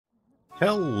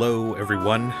Hello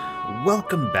everyone,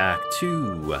 welcome back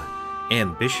to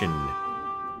Ambition,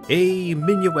 a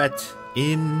minuet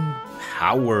in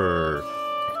power.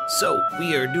 So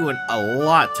we are doing a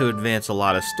lot to advance a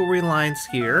lot of storylines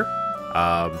here,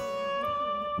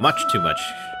 much too much.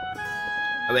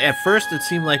 I mean, at first it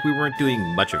seemed like we weren't doing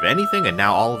much of anything, and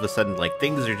now all of a sudden like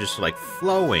things are just like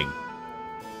flowing.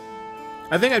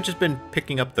 I think I've just been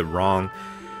picking up the wrong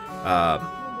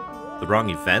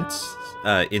events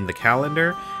in the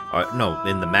calendar, no,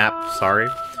 in the map, sorry.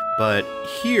 But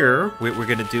here, what we're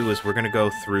going to do is we're going to go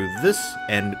through this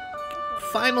and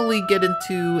finally get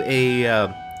into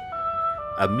a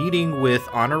meeting with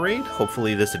Honorade.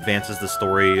 Hopefully this advances the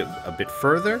story a bit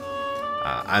further.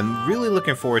 I'm really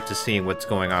looking forward to seeing what's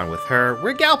going on with her.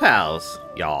 We're gal pals,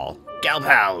 y'all. Gal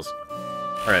pals.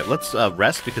 Alright, let's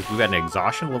rest because we've got an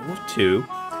exhaustion level of 2.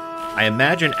 I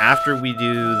imagine after we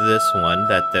do this one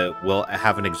that we'll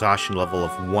have an exhaustion level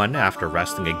of 1 after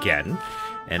resting again.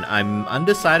 And I'm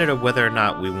undecided of whether or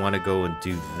not we want to go and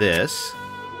do this.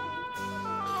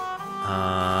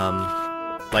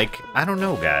 I don't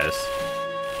know, guys.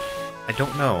 I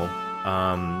don't know.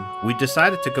 We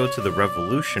decided to go to the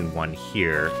Revolution one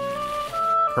here.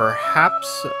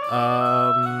 Perhaps,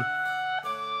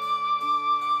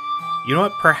 you know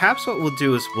what? Perhaps what we'll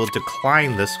do is we'll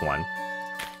decline this one.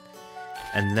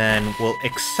 And then we'll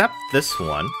accept this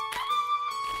one,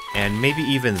 and maybe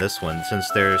even this one, since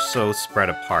they're so spread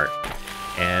apart.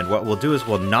 And what we'll do is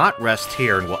we'll not rest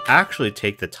here, and we'll actually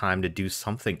take the time to do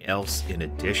something else in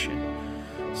addition.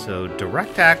 So,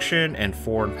 direct action and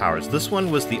foreign powers. This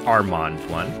one was the Armand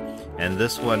one, and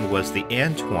this one was the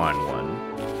Antoine one.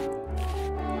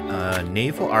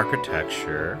 Naval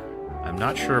architecture. I'm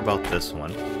not sure about this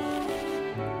one.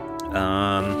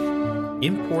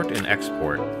 Import and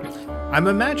export. I'm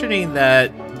imagining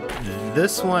that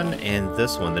this one and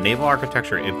this one, the naval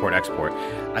architecture, import-export,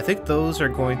 I think those are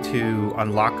going to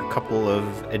unlock a couple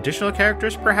of additional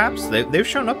characters, perhaps? They've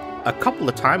shown up a couple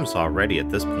of times already at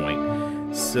this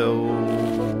point. So,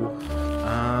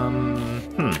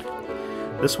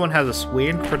 This one has a sway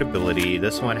in credibility.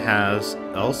 This one has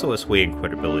also a sway in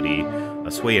credibility, a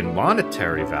sway in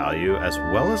monetary value, as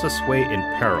well as a sway in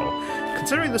peril.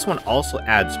 Considering this one also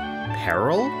adds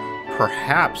peril,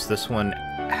 perhaps this one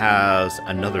has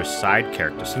another side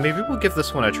character, so maybe we'll give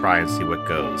this one a try and see what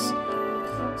goes.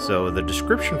 So the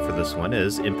description for this one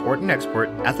is: import and export.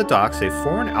 At the docks, a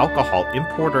foreign alcohol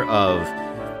importer of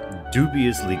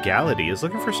dubious legality is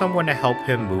looking for someone to help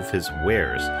him move his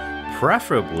wares.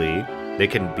 Preferably, they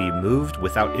can be moved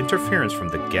without interference from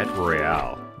the Get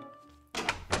Royale.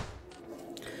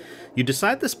 You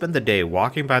decide to spend the day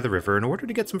walking by the river in order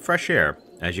to get some fresh air.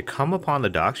 As you come upon the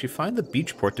docks, you find the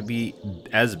beach port to be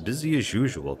as busy as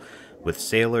usual, with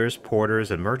sailors,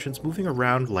 porters, and merchants moving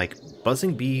around like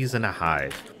buzzing bees in a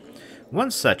hive.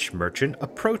 One such merchant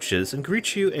approaches and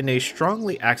greets you in a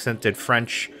strongly accented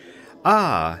French,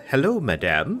 "Ah, hello,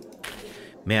 madame.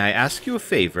 May I ask you a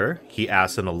favor?" he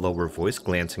asks in a lower voice,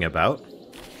 glancing about.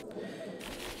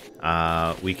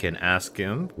 We can ask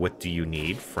him, "What do you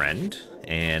need, friend?"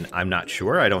 And I'm not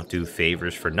sure, I don't do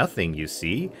favors for nothing, you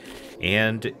see.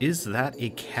 And is that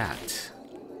a cat?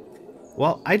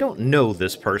 Well, I don't know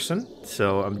this person,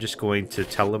 so I'm just going to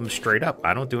tell him straight up.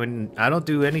 I don't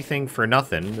do anything for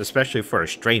nothing, especially for a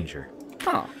stranger.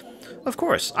 Huh. Of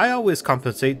course, I always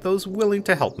compensate those willing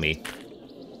to help me.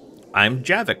 I'm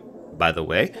Javik, by the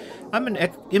way. I'm an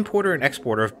importer and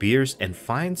exporter of beers and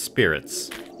fine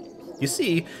spirits. You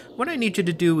see, what I need you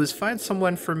to do is find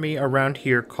someone for me around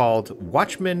here called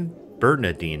Watchman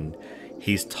Bernardine.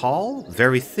 He's tall,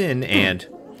 very thin, and...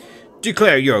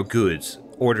 "Declare your goods,"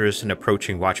 orders an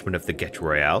approaching watchman of the Get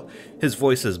Royale. His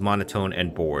voice is monotone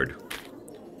and bored.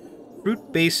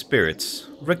 "Fruit-based spirits,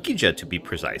 Rakija to be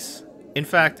precise. In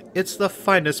fact, it's the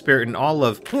finest spirit in all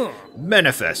of...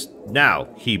 Manifest! Now,"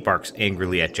 he barks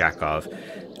angrily at Jakov,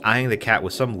 eyeing the cat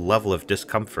with some level of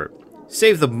discomfort.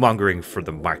 "Save the mongering for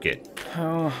the market."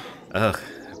 Oh. Ugh.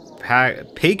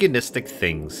 Paganistic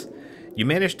things. You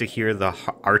manage to hear the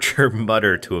archer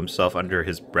mutter to himself under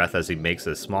his breath as he makes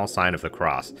a small sign of the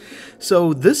cross.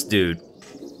 So this dude,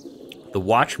 the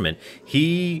watchman,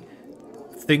 he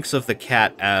thinks of the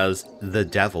cat as the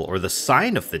devil, or the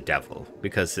sign of the devil,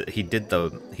 because he did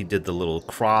the little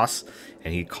cross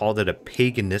and he called it a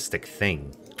paganistic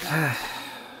thing.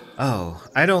 "Oh,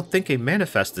 I don't think a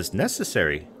manifest is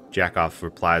necessary," Jakov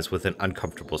replies with an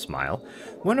uncomfortable smile.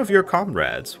 "One of your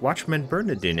comrades, Watchman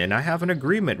Bernardine, and I have an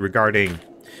agreement regarding..."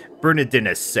 "Bernardine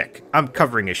is sick. I'm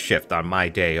covering his shift on my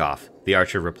day off," the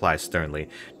archer replies sternly.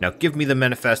 "Now give me the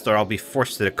manifest or I'll be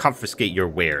forced to confiscate your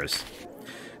wares."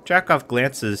 Jakov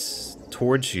glances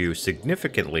towards you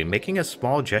significantly, making a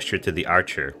small gesture to the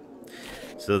archer.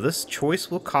 So this choice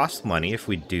will cost money if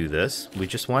we do this. We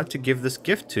just want to give this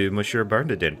gift to Monsieur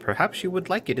Bernardin. Perhaps you would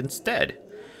like it instead.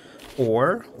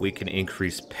 Or we can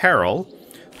increase peril.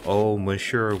 Oh,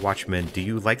 Monsieur Watchman, do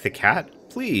you like the cat?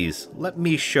 Please, let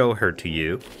me show her to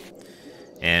you.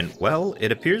 And, well,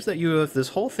 it appears that you have this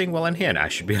whole thing well in hand. I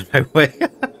should be on my way.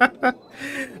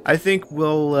 I think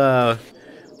we'll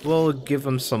give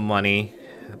him some money.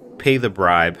 Pay the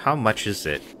bribe. How much is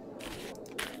it?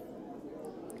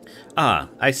 Ah,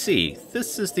 I see.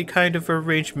 This is the kind of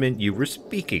arrangement you were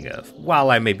speaking of.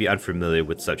 While I may be unfamiliar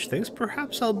with such things,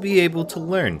 perhaps I'll be able to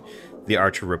learn. The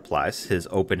archer replies, his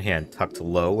open hand tucked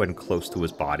low and close to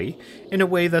his body, in a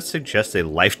way that suggests a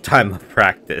lifetime of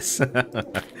practice.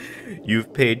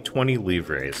 You've paid 20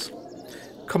 livres.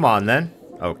 Come on then.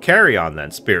 Oh, carry on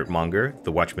then, spirit monger,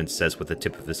 the watchman says with the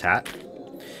tip of his hat.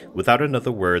 Without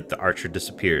another word, the archer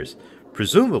disappears.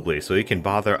 Presumably so he can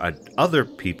bother other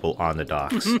people on the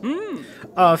docks.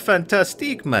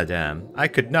 Fantastique, madame. I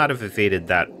could not have evaded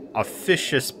that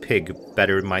officious pig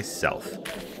better myself.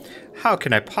 How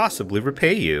can I possibly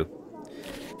repay you?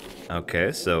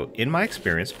 Okay, so in my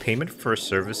experience, payment for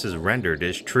services rendered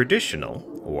is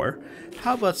traditional. Or,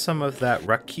 how about some of that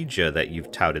rakija that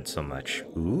you've touted so much?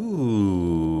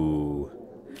 Ooh.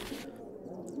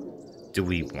 Do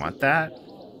we want that?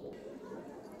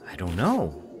 I don't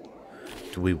know.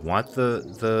 Do we want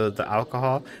the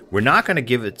alcohol? We're not going to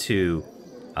give it to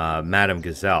Madame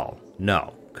Gazelle.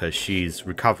 No, because she's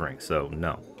recovering, so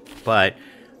no. But,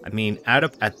 I mean,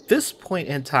 at this point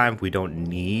in time, we don't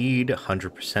need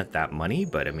 100% that money.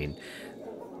 But, I mean,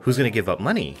 who's going to give up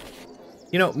money?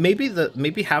 You know,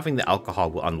 maybe having the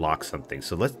alcohol will unlock something.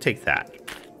 So let's take that.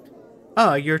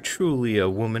 Ah, you're truly a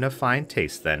woman of fine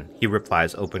taste, then, he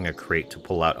replies, opening a crate to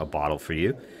pull out a bottle for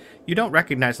you. You don't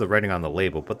recognize the writing on the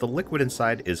label, but the liquid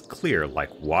inside is clear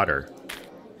like water.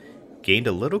 Gained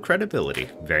a little credibility.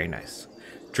 Very nice.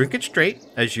 Drink it straight,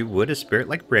 as you would a spirit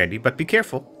like brandy, but be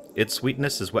careful. Its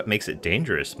sweetness is what makes it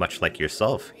dangerous, much like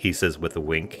yourself, he says with a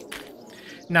wink.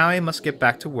 Now I must get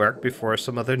back to work before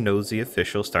some other nosy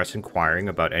official starts inquiring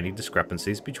about any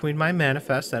discrepancies between my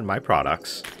manifest and my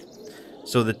products.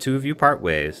 So the two of you part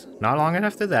ways. Not long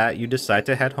after that, you decide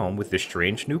to head home with your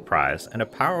strange new prize and a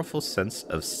powerful sense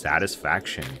of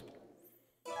satisfaction.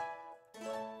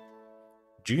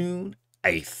 June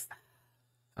 8th.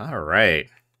 Alright.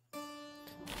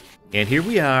 And here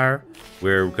we are.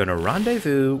 We're gonna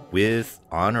rendezvous with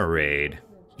Honorade.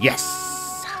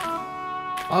 Yes!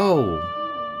 Oh.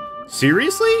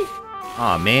 Seriously?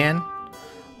 Aw, man.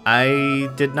 I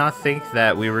did not think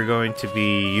that we were going to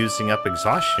be using up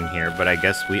exhaustion here, but I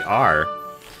guess we are.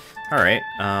 Alright,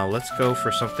 let's go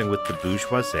for something with the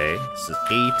bourgeoisie. This is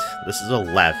 8, this is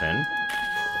 11.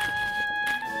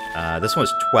 This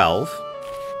one's 12.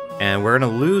 And we're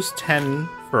going to lose 10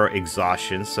 for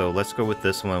exhaustion, so let's go with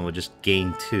this one. We'll just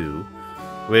gain 2,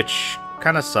 which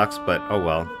kind of sucks, but oh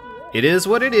well. It is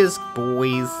what it is,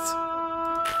 boys.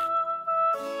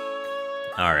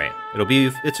 Alright,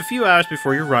 it's a few hours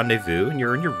before your rendezvous, and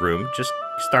you're in your room, just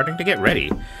starting to get ready.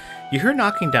 You hear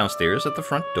knocking downstairs at the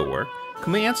front door.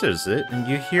 Camille answers it, and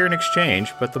you hear an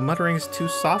exchange, but the muttering is too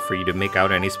soft for you to make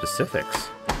out any specifics.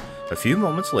 A few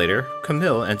moments later,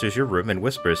 Camille enters your room and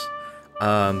whispers,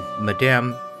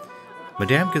 Madame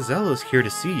Gazelle is here to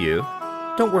see you.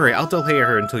 Don't worry, I'll delay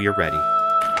her until you're ready.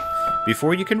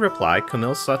 Before you can reply,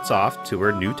 Camille sets off to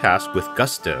her new task with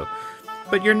gusto,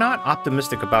 but you're not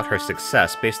optimistic about her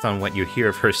success based on what you hear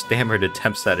of her stammered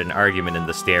attempts at an argument in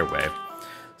the stairway.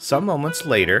 Some moments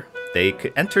later, they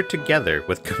enter together,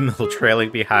 with Camille trailing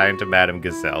behind to Madame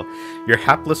Gazelle. Your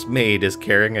hapless maid is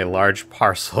carrying a large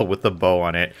parcel with a bow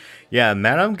on it. Yeah,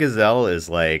 Madame Gazelle is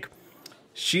like...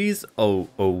 she's a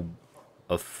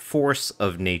force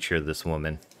of nature, this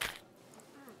woman.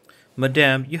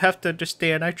 Madame, you have to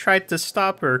understand, I tried to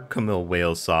stop her, Camille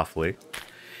wails softly.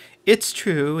 It's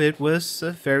true, it was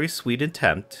a very sweet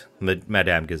attempt,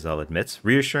 Madame Gazelle admits,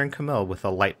 reassuring Camille with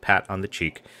a light pat on the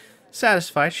cheek.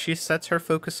 Satisfied, she sets her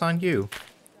focus on you.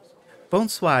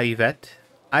 Bonsoir, Yvette.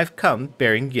 I've come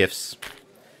bearing gifts.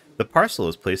 The parcel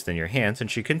is placed in your hands,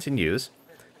 and she continues,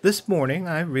 This morning,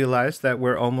 I realized that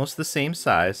we're almost the same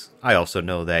size. I also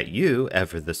know that you,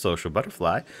 ever the social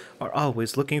butterfly, are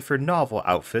always looking for novel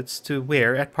outfits to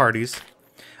wear at parties.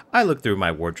 I looked through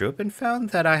my wardrobe and found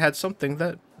that I had something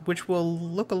which will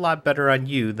look a lot better on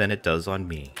you than it does on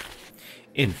me.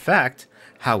 In fact,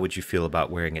 how would you feel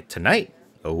about wearing it tonight?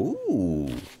 Oh.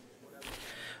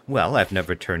 Well, I've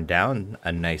never turned down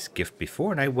a nice gift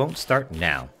before, and I won't start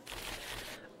now.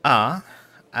 Ah,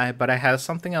 but I have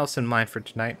something else in mind for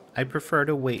tonight. I prefer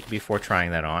to wait before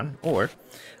trying that on. Or,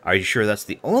 are you sure that's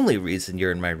the only reason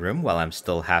you're in my room while I'm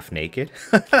still half naked?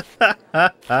 uh,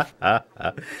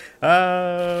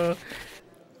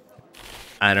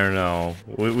 I don't know.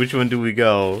 Which one do we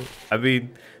go? I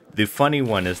mean, the funny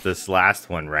one is this last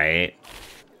one, right?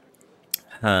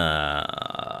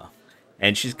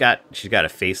 And she's got a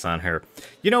face on her.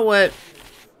 You know what?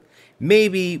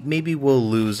 Maybe we'll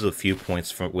lose a few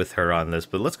points with her on this,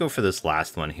 but let's go for this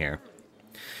last one here.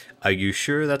 Are you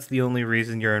sure that's the only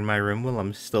reason you're in my room while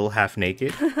I'm still half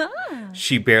naked?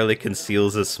 She barely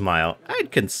conceals a smile.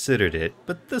 I'd considered it,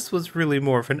 but this was really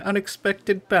more of an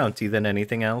unexpected bounty than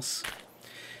anything else.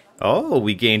 Oh,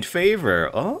 we gained favor.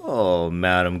 Oh,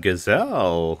 Madame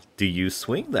Gazelle, do you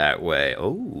swing that way?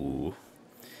 Oh.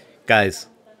 Guys,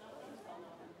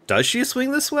 does she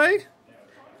swing this way?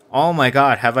 Oh my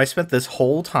god, have I spent this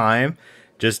whole time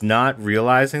just not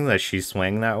realizing that she's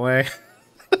swinging that way?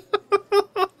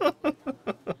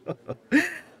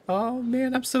 Oh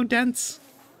man, I'm so dense.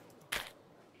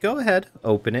 Go ahead,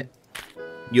 open it.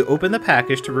 You open the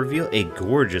package to reveal a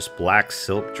gorgeous black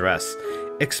silk dress.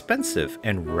 Expensive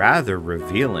and rather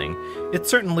revealing, it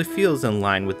certainly feels in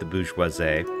line with the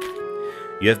bourgeoisie.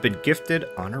 You have been gifted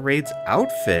Honorade's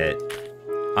outfit.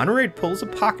 Honorade pulls a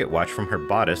pocket watch from her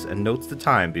bodice and notes the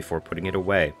time before putting it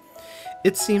away.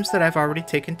 It seems that I've already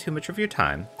taken too much of your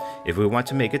time. If we want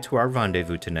to make it to our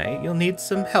rendezvous tonight, you'll need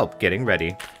some help getting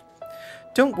ready.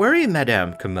 Don't worry,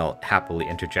 Madame, Camille happily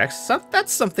interjects.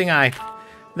 That's something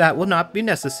That will not be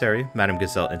necessary, Madame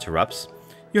Gazelle interrupts.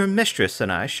 Your mistress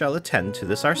and I shall attend to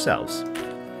this ourselves.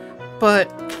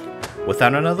 But...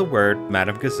 Without another word,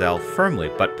 Madame Gazelle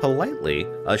firmly but politely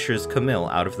ushers Camille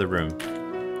out of the room.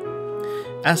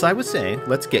 As I was saying,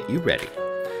 let's get you ready.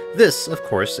 This, of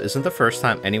course, isn't the first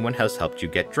time anyone has helped you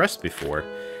get dressed before.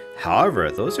 However,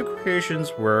 those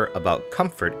occasions were about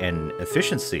comfort and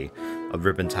efficiency. A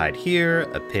ribbon tied here,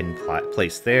 a pin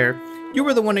placed there. You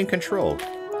were the one in control.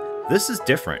 This is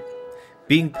different.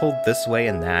 Being pulled this way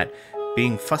and that,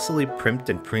 being fussily primped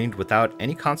and preened without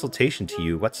any consultation to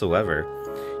you whatsoever.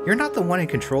 You're not the one in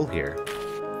control here.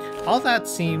 All that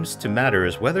seems to matter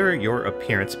is whether your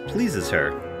appearance pleases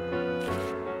her.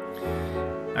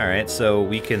 Alright, so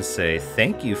we can say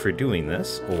thank you for doing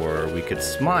this, or we could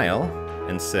smile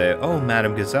and say, oh,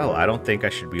 Madame Gazelle, I don't think I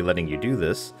should be letting you do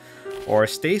this. Or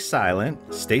stay silent,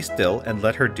 stay still, and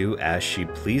let her do as she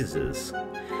pleases.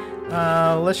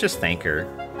 Let's just thank her,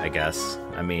 I guess.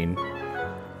 I mean,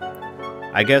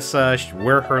 I guess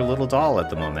we're her little doll at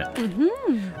the moment.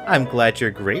 I'm glad you're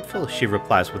grateful, she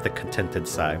replies with a contented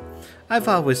sigh. I've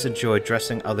always enjoyed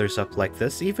dressing others up like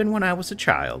this, even when I was a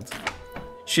child.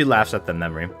 She laughs at the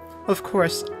memory. Of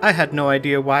course, I had no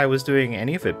idea why I was doing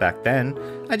any of it back then.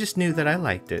 I just knew that I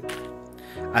liked it.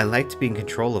 I liked being in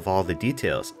control of all the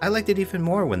details. I liked it even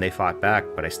more when they fought back,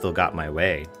 but I still got my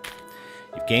way.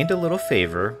 You've gained a little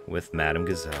favor with Madame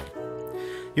Gazelle.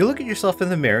 You look at yourself in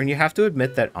the mirror and you have to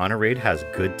admit that Honorade has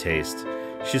good taste.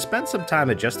 She spent some time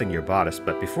adjusting your bodice,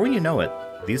 but before you know it,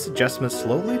 these adjustments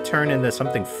slowly turn into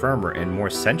something firmer and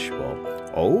more sensual.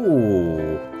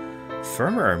 Oh,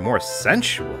 firmer and more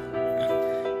sensual.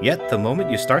 Yet, the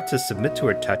moment you start to submit to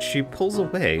her touch, she pulls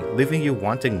away, leaving you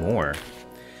wanting more.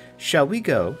 Shall we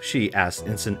go? She asks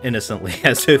innocently,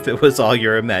 as if it was all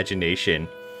your imagination.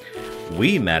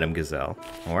 Oui, Madame Gazelle.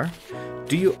 Or,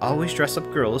 do you always dress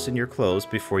up girls in your clothes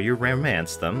before you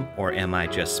romance them, or am I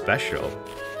just special?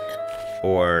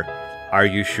 Or, are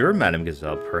you sure, Madame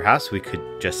Gazelle? Perhaps we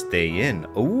could just stay in.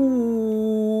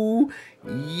 Ooh,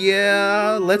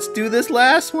 yeah, let's do this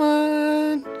last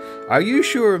one. Are you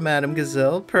sure, Madame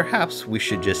Gazelle? Perhaps we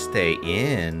should just stay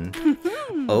in.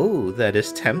 Oh, that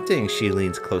is tempting, she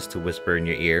leans close to whisper in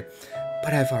your ear.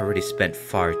 But I've already spent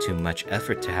far too much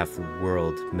effort to have the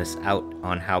world miss out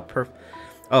on how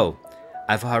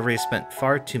I've already spent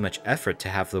far too much effort to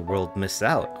have the world miss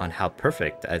out on how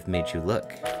perfect I've made you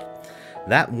look.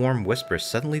 That warm whisper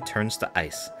suddenly turns to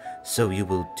ice. So you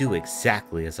will do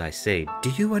exactly as I say.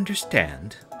 Do you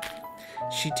understand?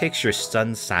 She takes your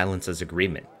stunned silence as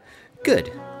agreement.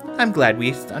 Good. I'm glad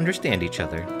we understand each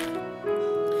other.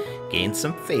 Gain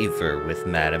some favor with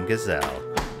Madame Gazelle.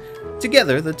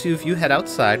 Together, the two of you head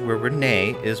outside where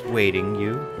Renee is waiting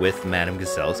you with Madame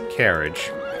Gazelle's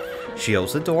carriage. She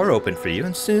holds the door open for you,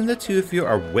 and soon the two of you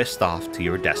are whisked off to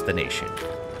your destination.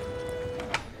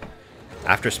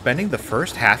 After spending the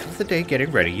first half of the day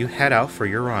getting ready, you head out for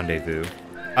your rendezvous.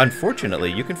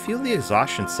 Unfortunately, you can feel the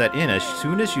exhaustion set in as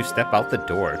soon as you step out the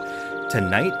door.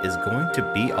 Tonight is going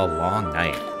to be a long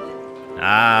night.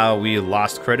 Ah, we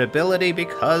lost credibility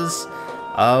because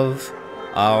of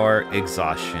our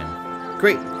exhaustion.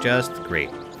 Great, just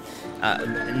great.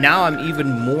 Now I'm even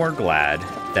more glad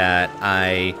that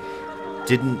I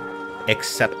didn't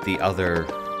accept the other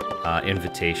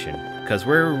invitation, because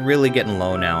we're really getting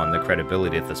low now on the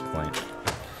credibility at this point.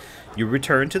 You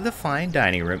return to the fine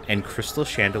dining room and crystal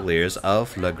chandeliers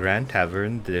of La Grande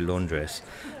Taverne de Londres.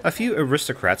 A few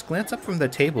aristocrats glance up from their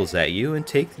tables at you and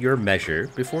take your measure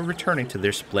before returning to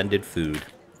their splendid food.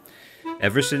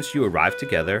 Ever since you arrived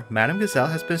together, Madame Gazelle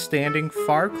has been standing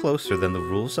far closer than the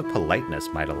rules of politeness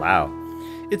might allow.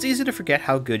 It's easy to forget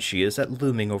how good she is at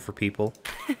looming over people.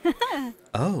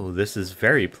 Oh, this is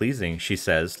very pleasing, she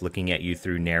says, looking at you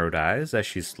through narrowed eyes as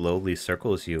she slowly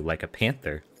circles you like a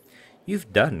panther.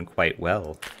 You've done quite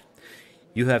well.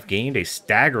 You have gained a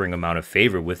staggering amount of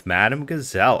favor with Madame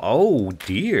Gazelle. Oh,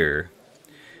 dear.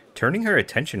 Turning her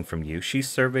attention from you, she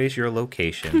surveys your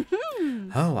location.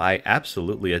 Oh, I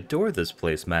absolutely adore this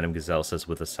place, Madame Gazelle says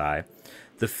with a sigh.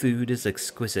 The food is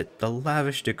exquisite, the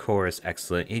lavish decor is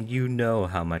excellent, and you know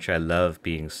how much I love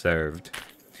being served.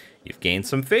 You've gained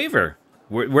some favor.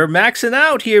 We're maxing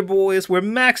out here, boys. We're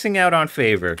maxing out on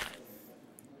favor.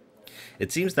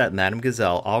 It seems that Madame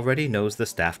Gazelle already knows the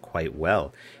staff quite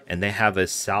well, and they have a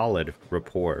solid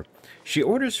rapport. She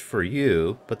orders for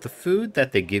you, but the food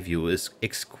that they give you is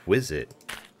exquisite.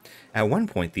 At one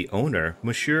point, the owner,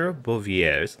 Monsieur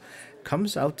Bouviers,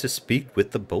 comes out to speak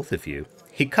with the both of you.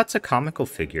 He cuts a comical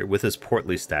figure with his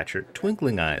portly stature,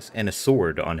 twinkling eyes, and a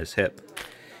sword on his hip.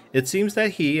 It seems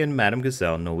that he and Madame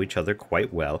Gazelle know each other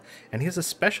quite well, and he has a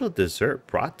special dessert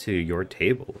brought to your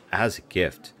table as a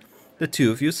gift. The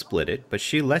two of you split it, but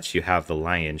she lets you have the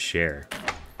lion's share.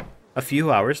 A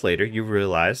few hours later, you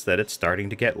realize that it's starting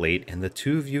to get late, and the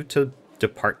two of you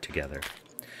depart together.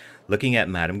 Looking at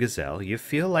Madame Gazelle, you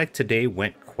feel like today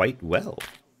went quite well.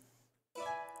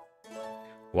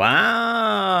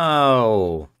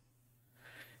 Wow!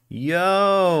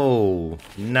 Yo!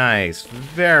 Nice.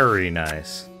 Very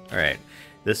nice. Alright,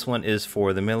 this one is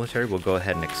for the military. We'll go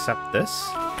ahead and accept this.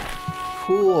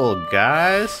 Cool,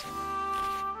 guys.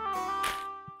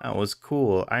 That was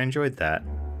cool. I enjoyed that.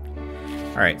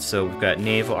 Alright, so we've got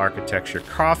naval architecture,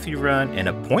 coffee run, and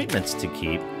appointments to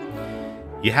keep.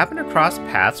 You happen to cross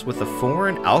paths with a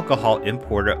foreign alcohol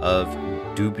importer of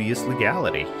dubious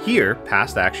legality. Here,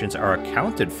 past actions are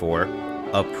accounted for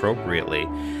appropriately.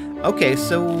 Okay,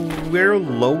 so we're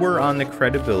lower on the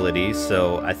credibility,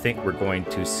 so I think we're going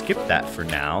to skip that for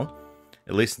now.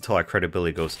 At least until our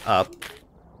credibility goes up.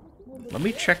 Let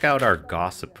me check out our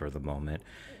gossip for the moment.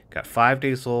 Got 5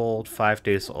 days old, 5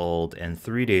 days old, and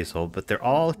 3 days old, but they're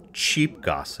all cheap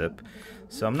gossip.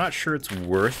 So I'm not sure it's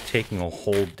worth taking a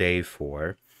whole day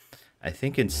for. I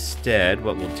think instead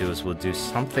what we'll do is we'll do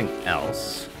something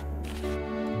else.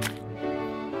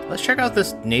 Let's check out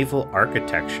this naval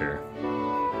architecture.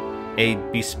 A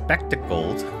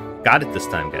bespectacled, got it this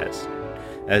time guys,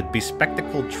 a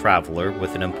bespectacled traveler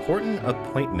with an important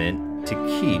appointment to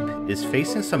keep is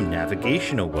facing some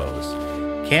navigational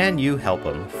woes. Can you help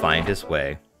him find his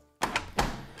way?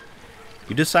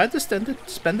 You decide to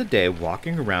spend the day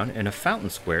walking around in a fountain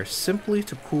square simply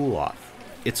to cool off.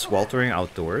 It's sweltering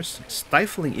outdoors,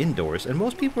 stifling indoors, and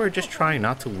most people are just trying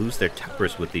not to lose their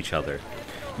tempers with each other.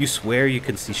 You swear you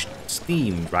can see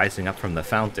steam rising up from the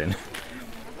fountain.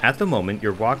 At the moment,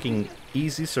 you're walking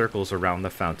easy circles around the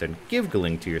fountain,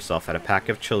 giggling to yourself at a pack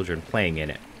of children playing in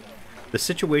it. The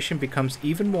situation becomes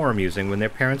even more amusing when their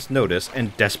parents notice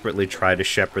and desperately try to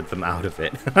shepherd them out of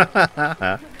it.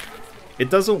 It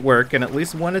doesn't work, and at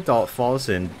least one adult falls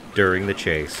in during the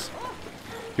chase.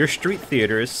 Your street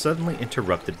theater is suddenly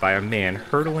interrupted by a man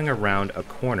hurtling around a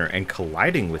corner and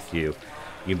colliding with you.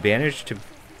 You manage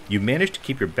to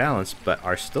keep your balance, but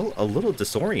are still a little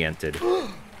disoriented.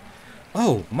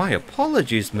 Oh, my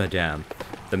apologies, madame,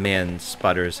 the man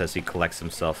sputters as he collects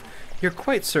himself. You're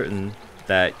quite certain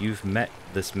that you've met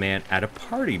this man at a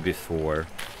party before.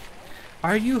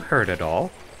 Are you hurt at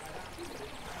all?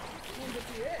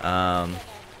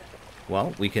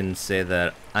 Well, we can say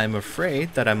that I'm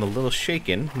afraid that I'm a little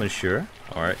shaken, monsieur.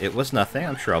 Or it was nothing,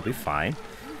 I'm sure I'll be fine.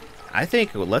 I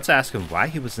think let's ask him why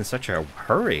he was in such a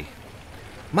hurry.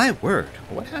 My word,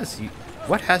 what has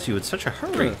you in such a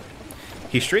hurry?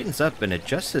 He straightens up and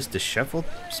adjusts his disheveled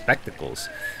spectacles.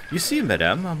 You see,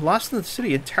 madame, I'm lost in the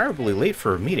city and terribly late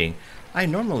for a meeting. I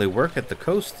normally work at the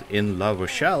coast in La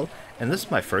Rochelle, and this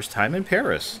is my first time in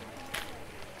Paris.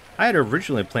 I had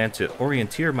originally planned to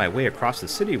orienteer my way across the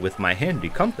city with my handy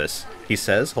compass, he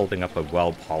says, holding up a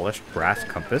well-polished brass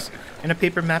compass and a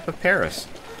paper map of Paris.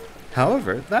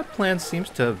 However, that plan seems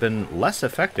to have been less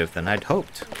effective than I'd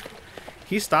hoped.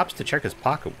 He stops to check his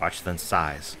pocket watch, then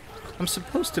sighs. I'm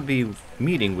supposed to be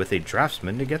meeting with a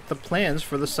draftsman to get the plans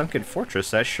for the sunken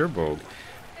fortress at Cherbourg.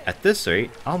 At this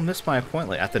rate, I'll miss my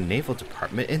appointment at the Naval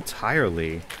Department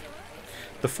entirely.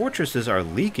 The fortresses are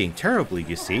leaking terribly,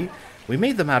 you see. We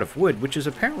made them out of wood, which is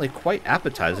apparently quite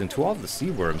appetizing to all the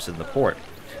sea worms in the port.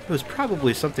 It was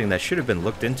probably something that should have been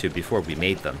looked into before we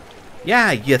made them.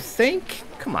 Yeah, you think?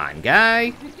 Come on,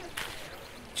 guy.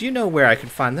 Do you know where I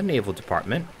could find the Naval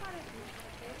Department?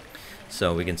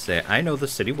 So we can say, I know the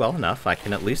city well enough, I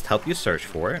can at least help you search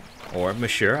for it. Or,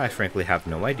 Monsieur, I frankly have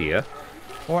no idea.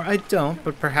 Or, I don't,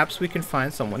 but perhaps we can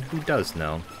find someone who does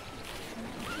know.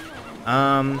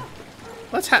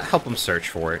 Let's help him search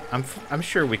for it. I'm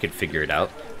sure we could figure it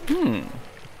out.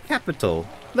 Capital.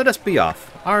 Let us be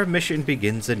off. Our mission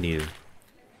begins anew.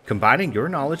 Combining your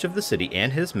knowledge of the city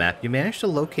and his map, you manage to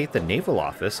locate the naval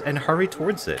office and hurry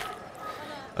towards it.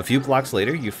 A few blocks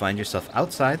later, you find yourself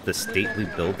outside the stately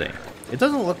building. It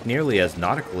doesn't look nearly as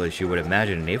nautical as you would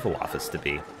imagine a naval office to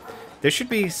be. There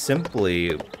should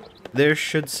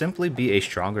simply be a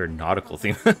stronger nautical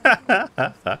theme.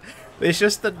 It's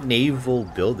just the naval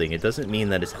building. It doesn't mean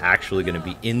that it's actually going to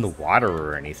be in the water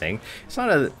or anything. It's not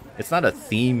a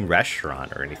theme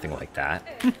restaurant or anything like that.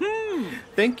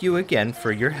 Thank you again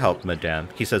for your help, madame,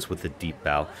 he says with a deep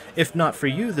bow. If not for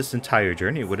you, this entire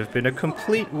journey would have been a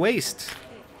complete waste.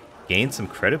 Gain some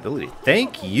credibility.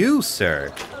 Thank you,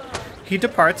 sir. He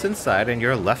departs inside and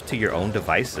you're left to your own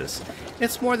devices.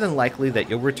 It's more than likely that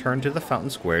you'll return to the Fountain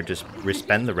Square to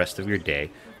spend the rest of your day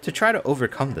to try to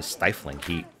overcome the stifling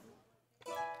heat.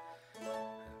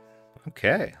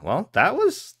 Okay, well, that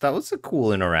was a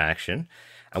cool interaction.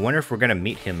 I wonder if we're going to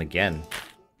meet him again.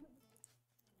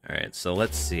 Alright, so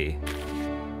let's see.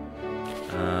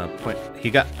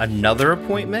 He got another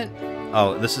appointment?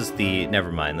 Oh, this is the...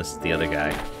 Never mind, this is the other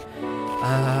guy.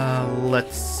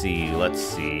 Let's see.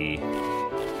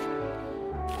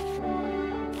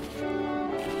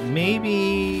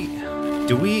 Maybe...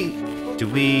 Do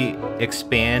we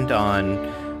expand on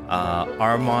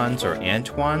Armand's or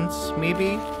Antoine's,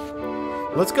 maybe?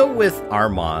 Let's go with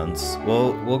Armand's.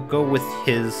 We'll go with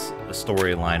his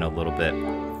storyline a little bit.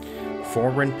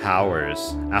 Foreign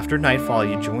powers. After nightfall,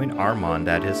 you join Armand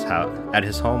at his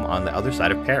home on the other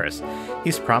side of Paris.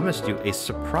 He's promised you a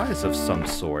surprise of some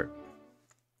sort.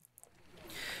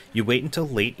 You wait until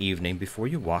late evening before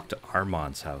you walk to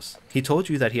Armand's house. He told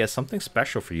you that he has something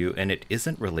special for you, and it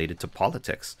isn't related to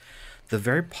politics. The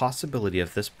very possibility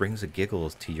of this brings a giggle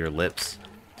to your lips.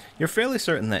 You're fairly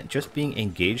certain that just being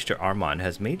engaged to Armand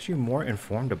has made you more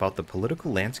informed about the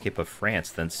political landscape of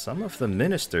France than some of the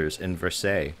ministers in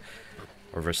Versailles.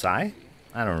 Or Versailles?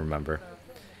 I don't remember.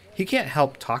 He can't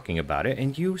help talking about it,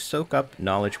 and you soak up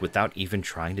knowledge without even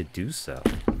trying to do so.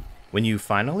 When you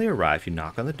finally arrive, you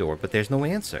knock on the door, but there's no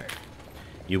answer.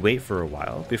 You wait for a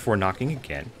while before knocking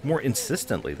again, more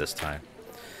insistently this time.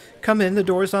 Come in, the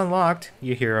door's unlocked,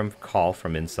 you hear him call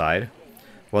from inside.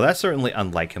 Well, that's certainly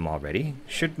unlike him already.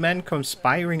 Should men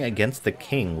conspiring against the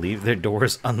king leave their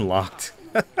doors unlocked?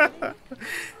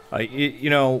 You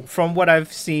know, from what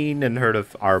I've seen and heard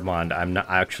of Armand, I'm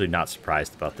actually not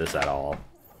surprised about this at all.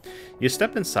 You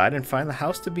step inside and find the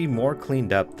house to be more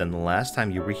cleaned up than the last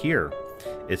time you were here.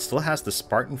 It still has the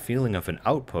Spartan feeling of an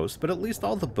outpost, but at least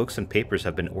all the books and papers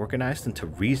have been organized into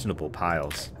reasonable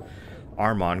piles.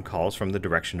 Armand calls from the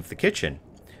direction of the kitchen.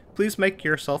 Please make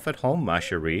yourself at home, ma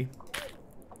chérie.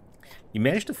 You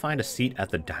manage to find a seat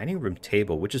at the dining room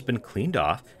table, which has been cleaned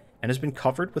off and has been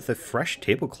covered with a fresh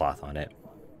tablecloth on it.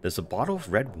 There's a bottle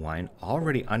of red wine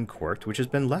already uncorked, which has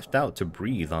been left out to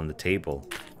breathe on the table.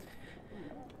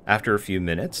 After a few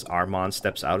minutes, Armand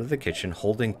steps out of the kitchen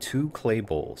holding 2 clay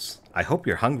bowls. I hope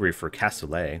you're hungry for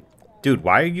cassoulet. Dude,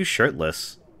 why are you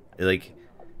shirtless? Like,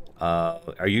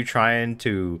 are you trying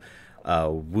to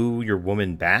woo your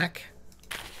woman back?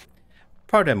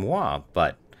 Pardon-moi,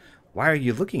 but why are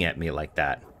you looking at me like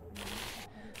that?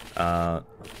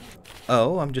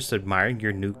 Oh, I'm just admiring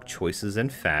your new choices in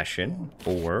fashion.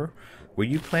 Or, were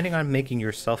you planning on making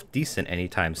yourself decent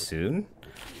anytime soon?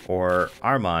 Or,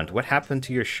 Armand, what happened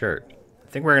to your shirt? I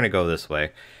think we're going to go this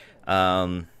way.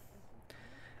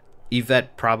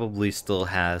 Yvette probably still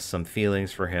has some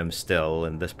feelings for him still,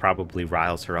 and this probably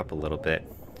riles her up a little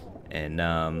bit. And,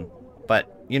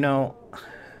 but, you know,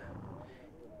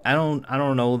 I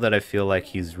don't know that I feel like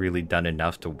he's really done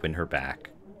enough to win her back.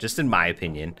 Just in my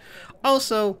opinion.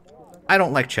 Also, I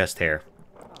don't like chest hair.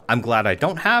 I'm glad I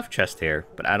don't have chest hair,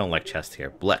 but I don't like chest hair.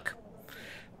 Bleck.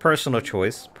 Personal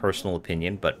choice, personal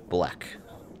opinion, but bleck.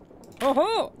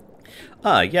 Oh-ho!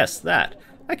 Ah, yes, that.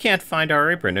 I can't find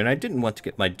our apron, and I didn't want to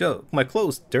get my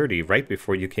clothes dirty right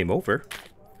before you came over.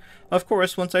 Of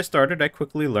course, once I started, I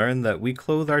quickly learned that we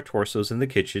clothe our torsos in the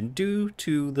kitchen due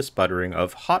to the sputtering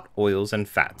of hot oils and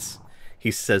fats. he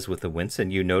says with a wince,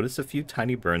 and you notice a few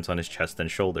tiny burns on his chest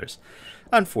and shoulders.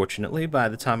 Unfortunately, by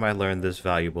the time I learned this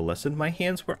valuable lesson, my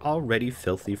hands were already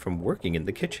filthy from working in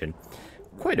the kitchen.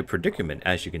 Quite a predicament,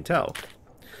 as you can tell.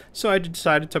 So I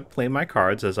decided to play my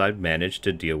cards as I'd managed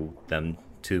to deal with them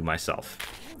to myself.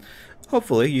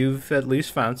 Hopefully, you've at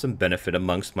least found some benefit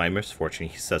amongst my misfortune,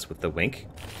 he says with a wink.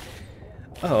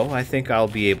 Oh, I think I'll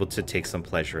be able to take some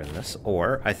pleasure in this,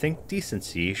 or I think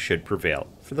decency should prevail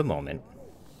for the moment.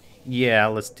 Yeah,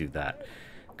 let's do that.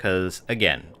 Because,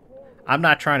 again, I'm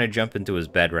not trying to jump into his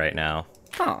bed right now.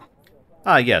 Huh.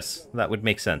 Ah, yes, that would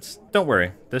make sense. Don't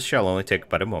worry, this shall only take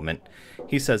but a moment,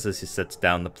 he says as he sets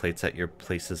down the plates at your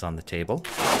places on the table.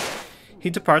 He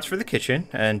departs for the kitchen,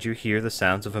 and you hear the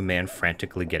sounds of a man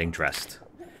frantically getting dressed.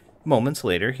 Moments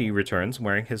later, he returns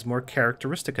wearing his more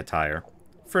characteristic attire.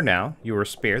 For now, you are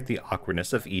spared the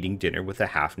awkwardness of eating dinner with a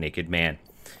half-naked man.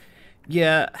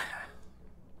 Yeah,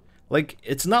 like,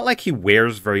 it's not like he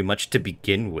wears very much to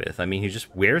begin with. I mean, he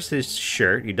just wears his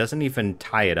shirt, he doesn't even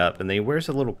tie it up, and then he wears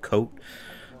a little coat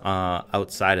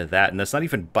outside of that, and that's not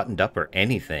even buttoned up or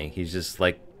anything. He's just,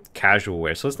 like, casual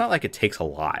wear, so it's not like it takes a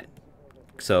lot.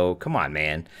 So, come on,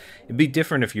 man. It'd be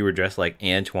different if you were dressed like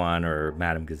Antoine or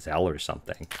Madame Gazelle or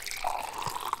something.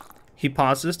 He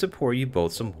pauses to pour you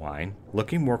both some wine.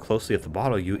 Looking more closely at the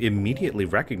bottle, you immediately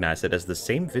recognize it as the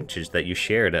same vintage that you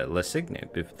shared at Le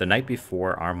Signet the night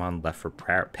before Armand left for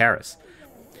Paris.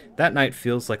 That night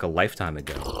feels like a lifetime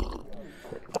ago.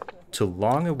 To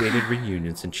long-awaited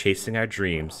reunions and chasing our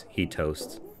dreams, he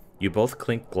toasts. You both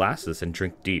clink glasses and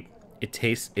drink deep. It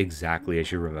tastes exactly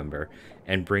as you remember,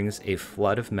 and brings a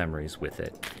flood of memories with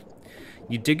it.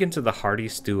 You dig into the hearty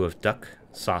stew of duck,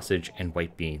 sausage, and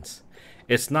white beans.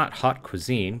 It's not hot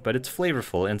cuisine, but it's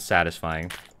flavorful and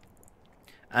satisfying.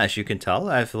 As you can tell,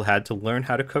 I've had to learn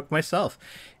how to cook myself,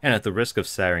 and at the risk of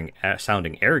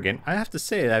sounding arrogant, I have to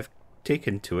say I've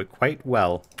taken to it quite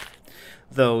well.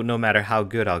 Though, no matter how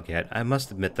good I'll get, I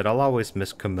must admit that I'll always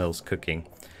miss Camille's cooking.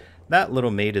 That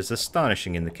little maid is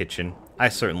astonishing in the kitchen. I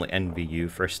certainly envy you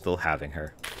for still having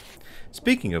her.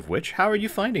 Speaking of which, how are you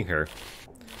finding her?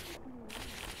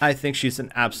 I think she's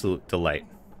an absolute delight.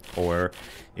 Or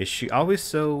is she always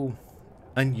so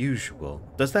unusual?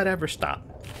 Does that ever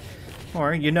stop?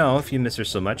 Or, you know, if you miss her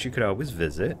so much, you could always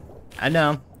visit. I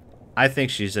know. I think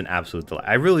she's an absolute delight.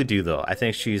 I really do, though. I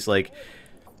think she's like...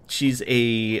 she's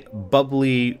a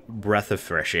bubbly breath of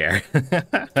fresh air.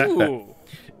 Ooh.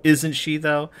 Isn't she,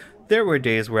 though? There were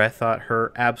days where I thought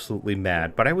her absolutely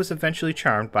mad, but I was eventually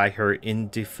charmed by her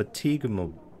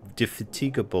indefatigable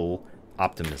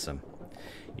optimism.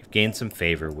 You've gained some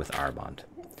favor with Armand.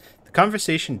 The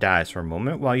conversation dies for a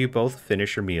moment while you both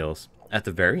finish your meals. At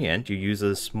the very end, you use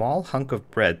a small hunk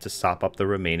of bread to sop up the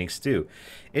remaining stew.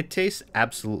 It tastes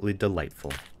absolutely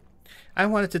delightful. I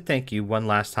wanted to thank you one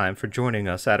last time for joining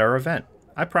us at our event.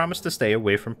 I promised to stay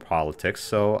away from politics,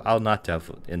 so I'll not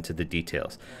delve into the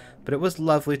details, but it was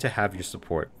lovely to have your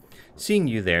support. Seeing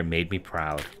you there made me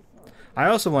proud. I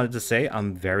also wanted to say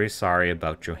I'm very sorry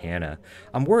about Johanna.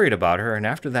 I'm worried about her, and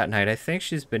after that night I think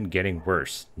she's been getting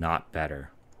worse, not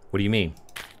better. What do you mean?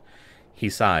 He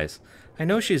sighs. I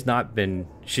know she's not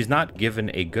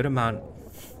given a good amount...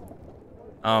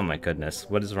 Oh my goodness,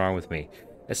 what is wrong with me?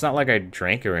 It's not like I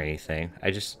drank or anything.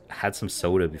 I just had some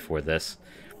soda before this.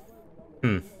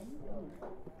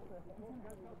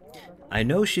 I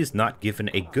know she's not given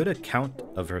a good account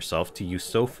of herself to you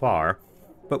so far,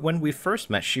 but when we first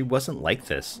met she wasn't like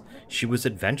this. She was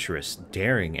adventurous,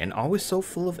 daring, and always so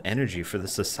full of energy for the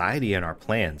society and our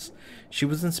plans. She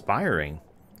was inspiring,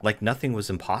 like nothing was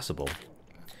impossible.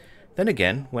 Then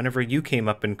again, whenever you came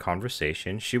up in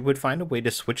conversation, she would find a way to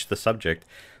switch the subject,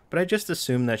 but I just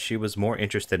assumed that she was more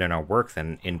interested in our work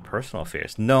than in personal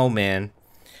affairs. No, man.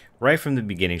 Right from the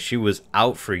beginning, she was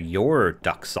out for your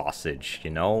duck sausage,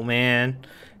 you know, man?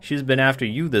 She's been after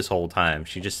you this whole time.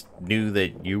 She just knew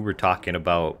that you were talking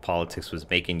about politics was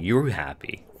making you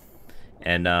happy.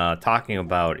 And talking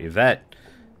about Yvette,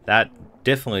 that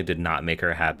definitely did not make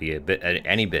her happy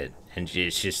any bit. And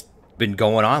she's just been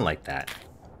going on like that.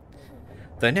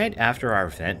 The night after our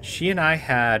event, she and I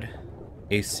had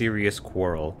a serious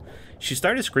quarrel. She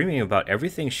started screaming about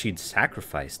everything she'd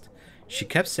sacrificed. She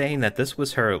kept saying that this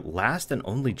was her last and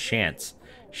only chance.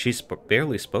 She's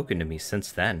barely spoken to me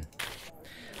since then.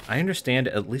 I understand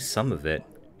at least some of it.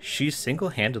 She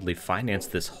single-handedly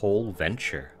financed this whole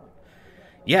venture.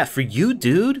 Yeah, for you,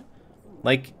 dude?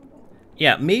 Like,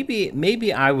 yeah,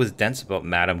 maybe I was dense about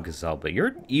Madame Gazelle, but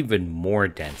you're even more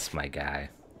dense, my guy.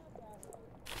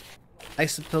 I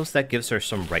suppose that gives her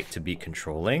some right to be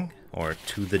controlling, or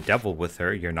to the devil with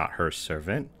her, you're not her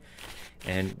servant.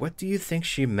 And what do you think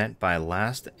she meant by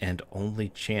last and only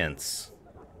chance?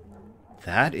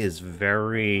 That is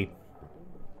very...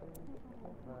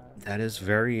 That is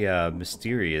very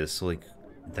mysterious. Like,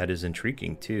 that is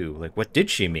intriguing too. Like, what did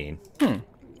she mean?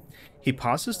 He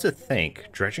pauses to think,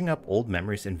 dredging up old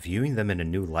memories and viewing them in a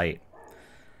new light.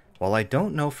 While I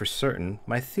don't know for certain,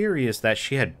 my theory is that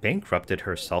she had bankrupted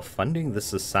herself funding the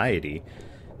society.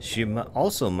 She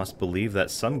also must believe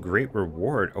that some great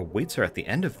reward awaits her at the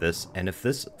end of this, and if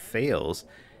this fails,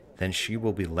 then she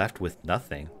will be left with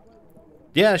nothing.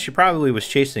 Yeah, she probably was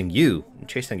chasing you,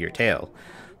 chasing your tail.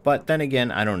 But then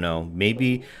again, I don't know.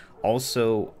 Maybe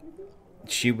also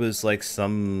she was like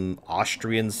some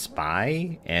Austrian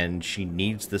spy and she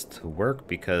needs this to work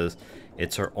because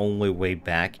it's her only way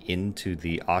back into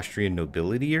the Austrian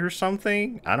nobility or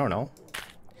something. I don't know.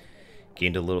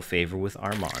 Gained a little favor with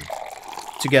Armand.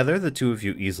 Together, the two of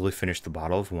you easily finish the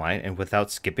bottle of wine, and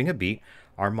without skipping a beat,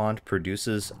 Armand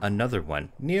produces another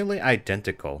one, nearly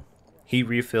identical. He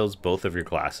refills both of your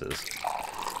glasses.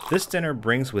 This dinner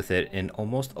brings with it an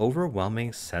almost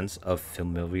overwhelming sense of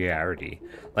familiarity,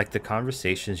 like the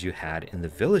conversations you had in the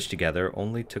village together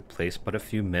only took place but a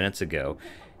few minutes ago,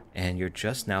 and you're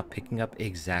just now picking up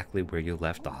exactly where you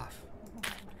left off.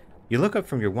 You look up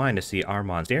from your wine to see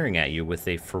Armand staring at you with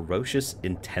a ferocious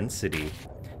intensity.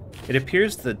 It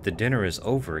appears that the dinner is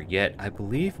over, yet I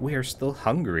believe we are still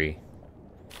hungry.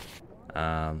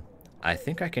 I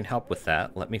think I can help with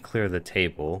that. Let me clear the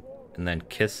table and then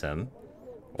kiss him.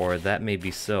 Or that may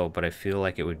be so, but I feel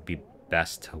like it would be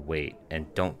best to wait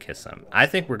and don't kiss him. I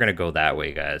think we're going to go that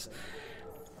way, guys.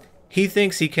 He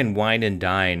thinks he can wine and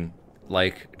dine,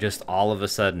 like, just all of a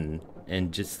sudden.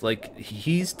 And just, like,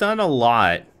 he's done a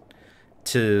lot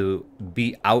to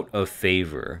be out of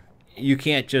favor. You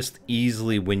can't just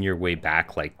easily win your way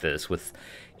back like this with,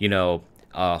 you know,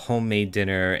 a homemade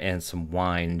dinner and some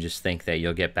wine and just think that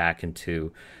you'll get back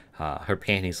into her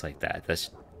panties like that.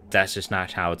 That's just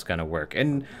not how it's gonna work.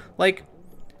 And like,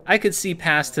 I could see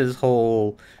past his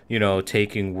whole, you know,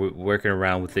 working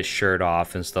around with his shirt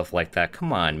off and stuff like that.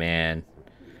 Come on, man.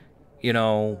 You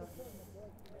know,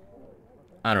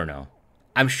 I don't know.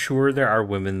 I'm sure there are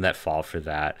women that fall for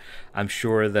that. I'm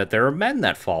sure that there are men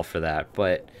that fall for that,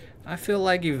 but I feel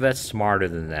like Yvette's smarter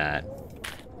than that.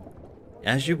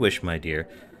 As you wish, my dear.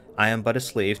 I am but a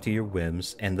slave to your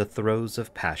whims and the throes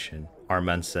of passion,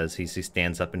 Armand says as he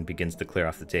stands up and begins to clear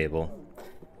off the table.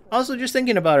 Also, just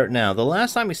thinking about it now, the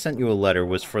last time we sent you a letter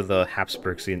was for the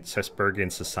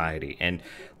Habsburgian Society, and,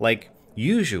 like,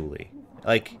 usually,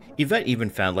 like, Yvette even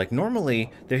found, like,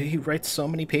 normally, he writes so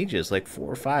many pages, like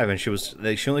 4 or 5, and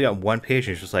she only got 1 page,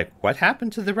 and she was like, what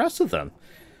happened to the rest of them?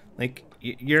 Like,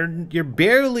 you're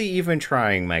barely even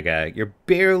trying, my guy. You're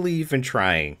barely even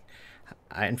trying.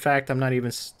 In fact, I'm not even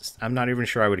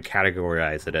sure I would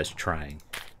categorize it as trying.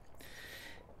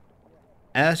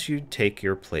 As you take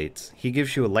your plates, he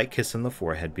gives you a light kiss on the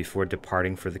forehead before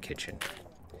departing for the kitchen.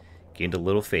 Gained a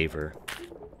little favor.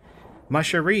 Ma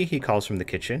chérie, he calls from the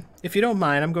kitchen. If you don't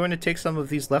mind, I'm going to take some of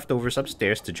these leftovers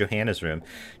upstairs to Johanna's room,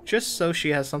 just so she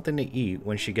has something to eat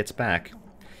when she gets back.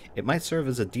 It might serve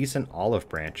as a decent olive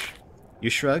branch. You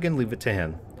shrug and leave it to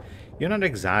him. You're not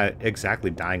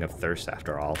exactly dying of thirst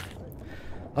after all.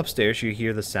 Upstairs, you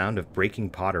hear the sound of breaking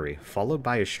pottery, followed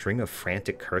by a string of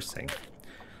frantic cursing.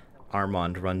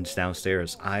 Armand runs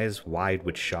downstairs, eyes wide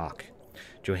with shock.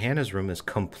 Johanna's room is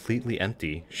completely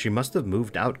empty. She must have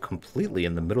moved out completely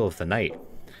in the middle of the night.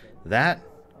 That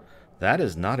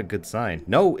is not a good sign.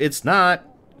 No, it's not.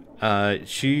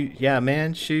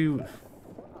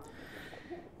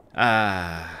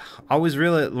 Always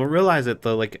realize it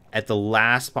though, like at the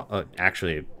last,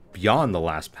 actually beyond the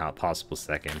last possible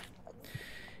second.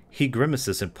 He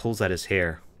grimaces and pulls at his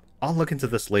hair. I'll look into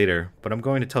this later, but I'm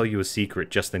going to tell you a secret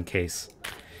just in case.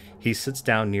 He sits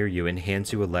down near you and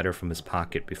hands you a letter from his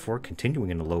pocket before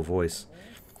continuing in a low voice.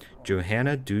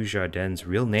 Johanna Dujardin's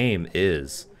real name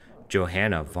is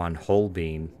Johanna von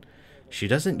Holbein. She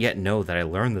doesn't yet know that I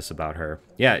learned this about her.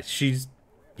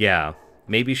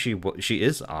 Maybe she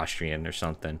is Austrian or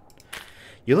something.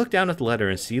 You look down at the letter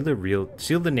and see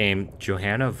the name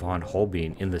Johanna von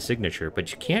Holbein in the signature,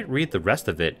 but you can't read the rest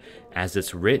of it as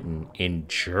it's written in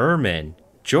German.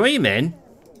 German?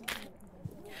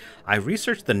 I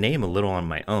researched the name a little on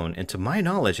my own, and to my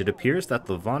knowledge, it appears that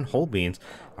the von Holbeins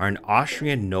are an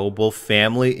Austrian noble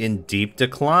family in deep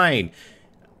decline.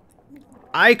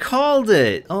 I called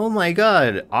it! Oh my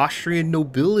god, Austrian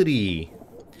nobility.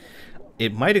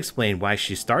 It might explain why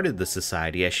she started the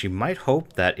society, as she might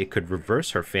hope that it could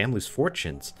reverse her family's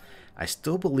fortunes. I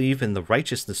still believe in the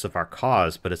righteousness of our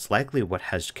cause, but it's likely what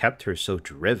has kept her so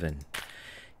driven.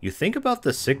 You think about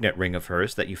the signet ring of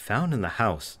hers that you found in the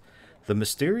house. The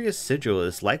mysterious sigil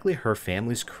is likely her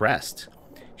family's crest.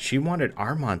 She wanted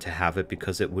Armand to have it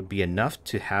because it would be enough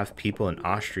to have people in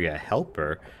Austria help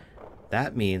her.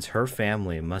 That means her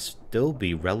family must still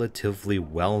be relatively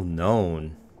well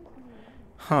known.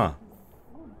 Huh.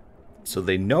 So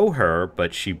they know her,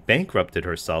 but she bankrupted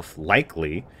herself,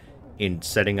 likely, in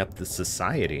setting up the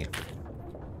society.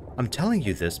 I'm telling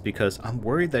you this because I'm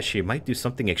worried that she might do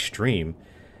something extreme.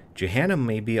 Johanna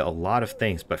may be a lot of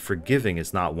things, but forgiving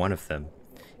is not one of them.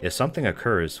 If something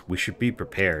occurs, we should be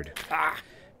prepared.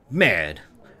 Man,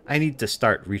 I need to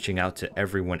start reaching out to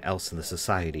everyone else in the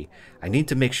society. I need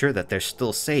to make sure that they're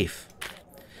still safe.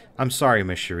 I'm sorry,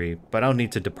 Miss Cherie, but I'll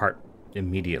need to depart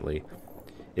immediately.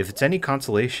 If it's any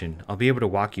consolation, I'll be able to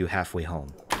walk you halfway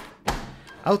home.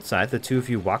 Outside, the two of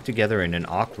you walk together in an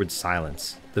awkward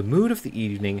silence. The mood of the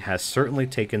evening has certainly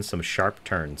taken some sharp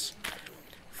turns.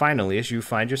 Finally, as you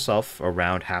find yourself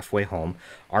around halfway home,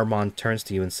 Armand turns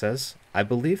to you and says, I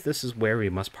believe this is where we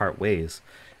must part ways.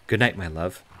 Good night, my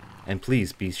love. And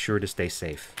please be sure to stay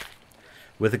safe.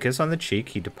 With a kiss on the cheek,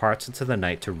 he departs into the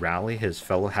night to rally his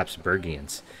fellow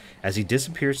Habsburgians. As he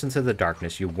disappears into the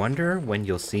darkness, you wonder when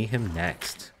you'll see him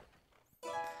next.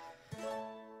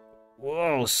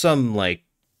 Whoa, some, like,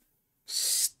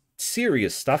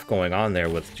 serious stuff going on there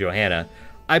with Johanna.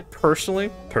 I personally,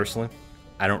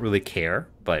 I don't really care,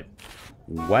 but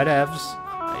whatevs.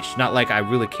 It's not like I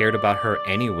really cared about her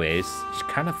anyways. She's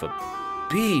kind of a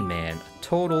B, man. A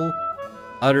total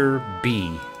utter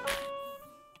B.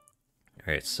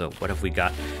 Alright, so what have we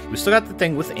got? We still got the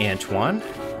thing with Antoine.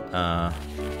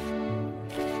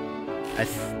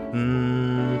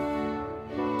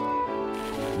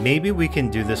 Maybe we can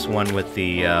do this one with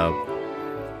the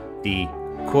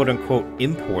quote-unquote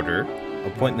importer.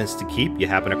 Appointments to keep. You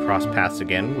happen to cross paths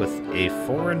again with a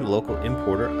foreign local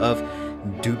importer of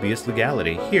dubious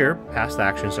legality. Here, past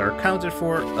actions are accounted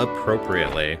for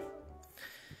appropriately.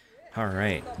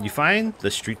 Alright, you find the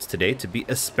streets today to be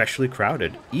especially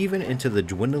crowded, even into the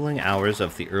dwindling hours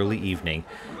of the early evening.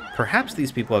 Perhaps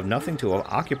these people have nothing to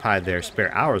occupy their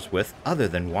spare hours with other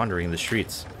than wandering the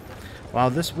streets. While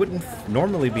this wouldn't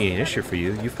normally be an issue for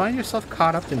you, you find yourself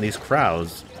caught up in these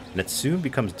crowds, and it soon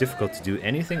becomes difficult to do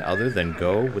anything other than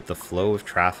go with the flow of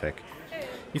traffic.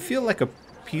 You feel like a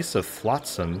piece of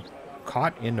flotsam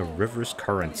caught in a river's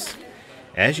currents.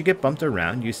 As you get bumped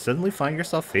around, you suddenly find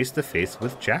yourself face to face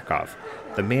with Jakov,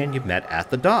 the man you met at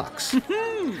the docks.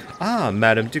 Ah,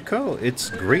 Madame Ducot, it's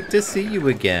great to see you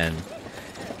again.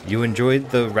 You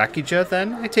enjoyed the rakicha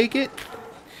then, I take it?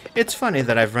 It's funny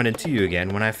that I've run into you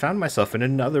again when I found myself in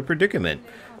another predicament.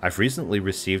 I've recently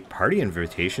received party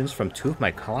invitations from two of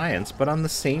my clients, but on the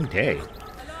same day.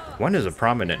 One is a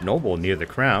prominent noble near the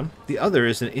crown, the other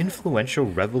is an influential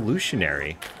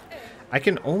revolutionary. I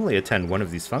can only attend one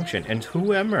of these functions, and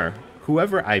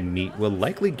whoever I meet will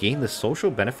likely gain the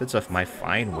social benefits of my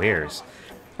fine wares.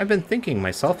 I've been thinking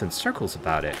myself in circles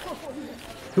about it.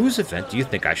 Whose event do you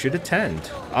think I should attend?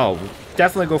 Oh,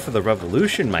 definitely go for the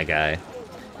revolution, my guy.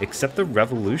 Accept the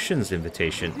revolution's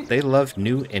invitation. They love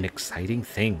new and exciting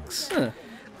things.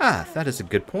 Ah, that is a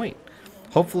good point.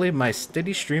 Hopefully my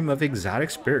steady stream of exotic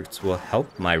spirits will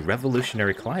help my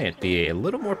revolutionary client be a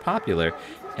little more popular,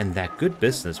 and that good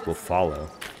business will follow.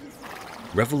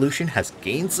 Revolution has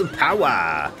gained some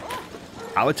power!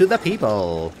 Power to the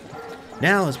people!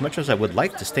 Now, as much as I would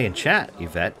like to stay and chat,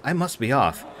 Yvette, I must be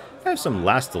off. I have some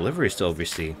last deliveries to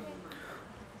oversee.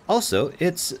 Also,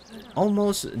 it's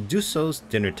almost Dussault's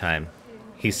dinner time,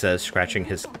 he says, scratching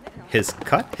his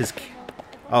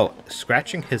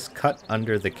cut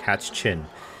under the cat's chin,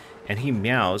 and he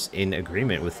meows in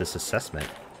agreement with this assessment.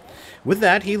 With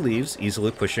that, he leaves,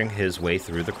 easily pushing his way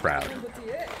through the crowd.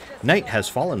 Night has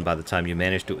fallen by the time you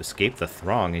manage to escape the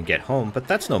throng and get home, but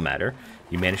that's no matter.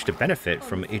 You manage to benefit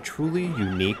from a truly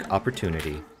unique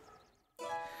opportunity.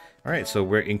 Alright, so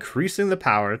we're increasing the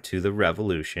power to the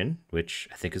revolution, which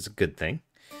I think is a good thing.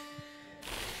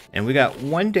 And we got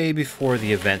one day before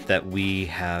the event that we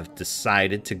have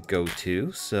decided to go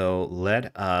to, so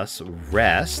let us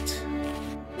rest.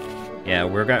 Yeah,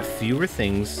 we've got fewer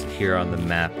things here on the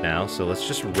map now, so let's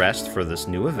just rest for this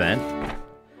new event.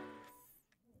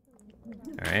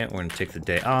 Alright, we're going to take the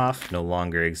day off, no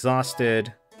longer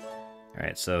exhausted.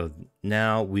 Alright, so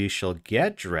now we shall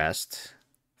get dressed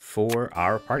for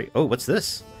our party. Oh, what's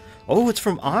this? Oh, it's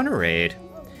from Honorade.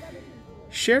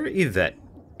 Chère Yvette,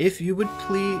 if you would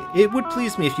it would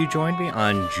please me if you joined me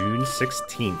on June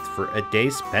 16th for a day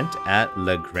spent at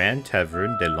La Grande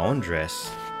Taverne de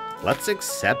Londres. Let's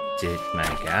accept it, my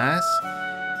guys.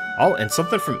 Oh, and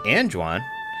something from Antoine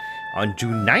on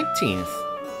June 19th.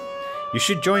 You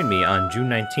should join me on June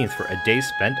 19th for a day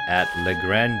spent at Le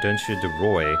Grand Duché de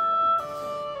Roy.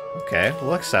 Okay,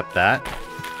 we'll accept that.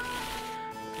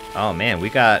 Oh man, we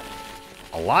got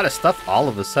a lot of stuff all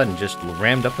of a sudden just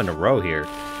rammed up in a row here.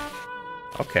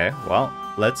 Okay, well,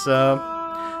 let's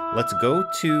go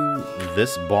to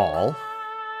this ball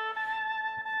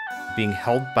being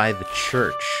held by the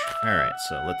church. Alright,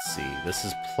 so let's see. This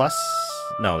is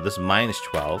this is minus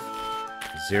 12.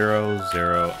 0,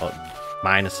 0,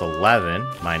 minus 11,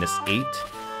 minus 8,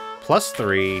 plus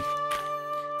 3,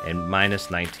 and minus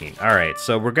 19. Alright,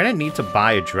 so we're gonna need to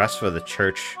buy a dress for the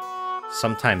church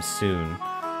sometime soon.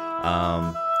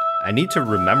 I need to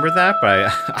remember that, but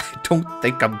I don't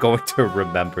think I'm going to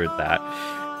remember that.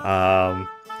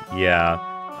 Yeah.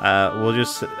 We'll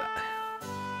just...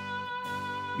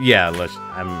 Yeah,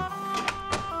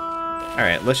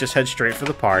 Alright, let's just head straight for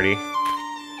the party.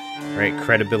 Alright,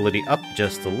 credibility up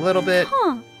just a little bit.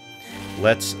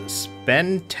 Let's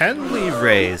spend 10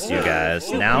 livres, you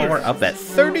guys. Now we're up at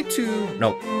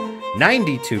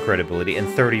 92 credibility and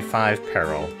 35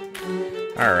 peril.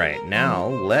 Alright, now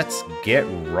let's get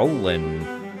rolling.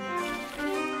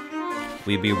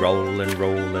 We be rolling.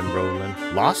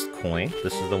 Lost coin.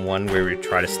 This is the one where we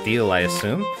try to steal, I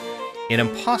assume. An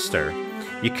imposter.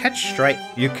 You catch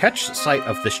sight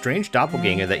of the strange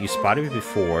doppelganger that you spotted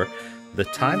before. The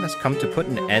time has come to put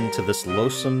an end to this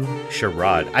loathsome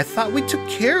charade. I thought we took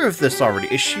care of this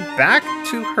already. Is she back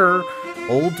to her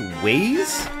old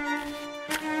ways?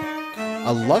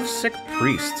 A lovesick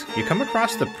priest. You come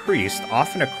across the priest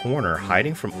off in a corner,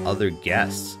 hiding from other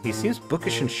guests. He seems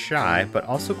bookish and shy, but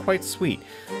also quite sweet.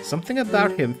 Something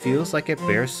about him feels like it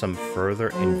bears some further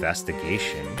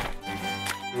investigation.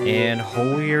 And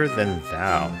holier than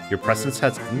thou. Your presence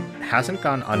hasn't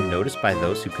gone unnoticed by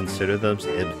those who consider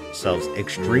themselves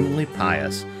extremely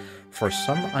pious. For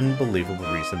some unbelievable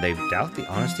reason, they doubt the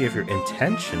honesty of your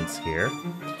intentions here.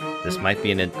 This might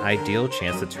be an ideal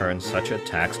chance to turn such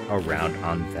attacks around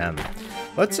on them.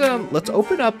 Let's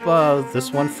open up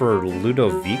this one for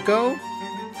Ludovico.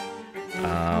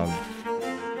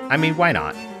 I mean, why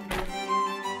not?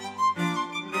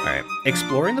 Alright,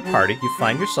 exploring the party, you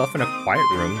find yourself in a quiet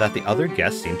room that the other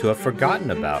guests seem to have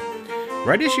forgotten about.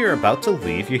 Right as you're about to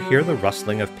leave, you hear the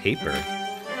rustling of paper.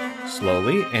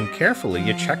 Slowly and carefully,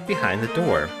 you check behind the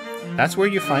door. That's where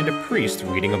you find a priest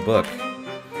reading a book.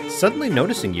 Suddenly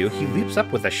noticing you, he leaps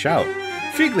up with a shout.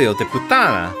 Figlio de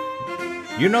puttana!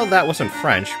 You know that wasn't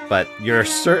French, but you're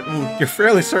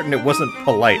fairly certain it wasn't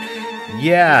polite.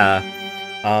 Yeah.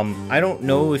 I don't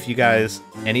know if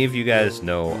any of you guys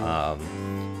know,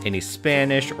 any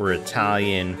Spanish or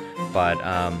Italian, but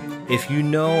if you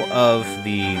know of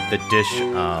the dish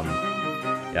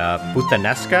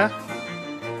puttanesca,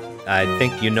 I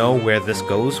think you know where this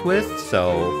goes with.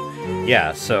 So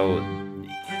yeah,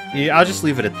 I'll just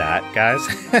leave it at that, guys.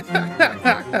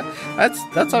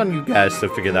 that's on you guys to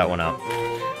figure that one out.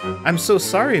 I'm so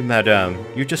sorry, madame.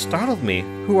 You just startled me.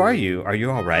 Who are you? Are you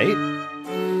all right?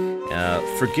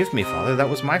 Forgive me, father. That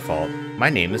was my fault. My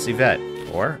name is Yvette.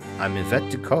 Or, I'm Yvette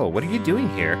Ducot. What are you doing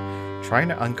here? Trying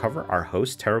to uncover our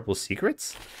host's terrible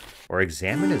secrets? Or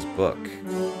examine his book?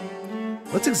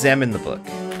 Let's examine the book.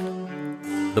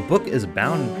 The book is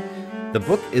bound,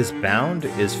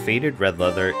 is faded red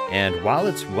leather, and while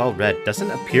it's well read,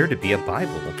 doesn't appear to be a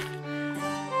Bible.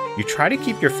 You try to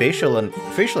keep your facial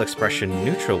expression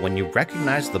neutral when you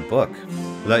recognize the book.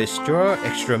 L'histoire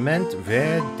extrêmement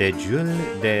vraie de Jules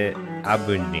de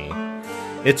Abundy.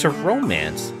 It's a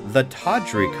romance, the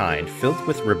tawdry kind, filled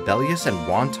with rebellious and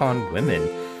wanton women.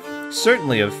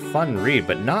 Certainly a fun read,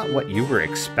 but not what you were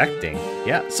expecting.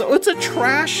 Yeah, so it's a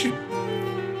trash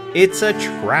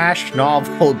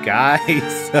novel,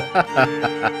 guys.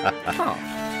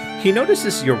 He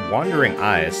notices your wandering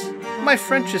eyes. My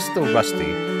French is still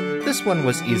rusty. This one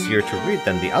was easier to read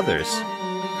than the others.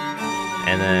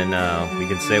 And then we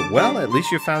can say, well, at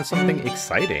least you found something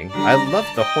exciting. I love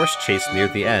the horse chase near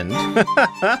the end.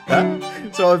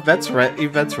 So Yvette's read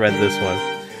this one.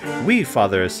 Oui,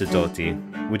 Father Sidoti.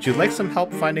 Would you like some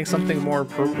help finding something more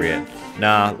appropriate?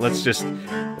 Nah,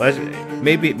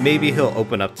 maybe he'll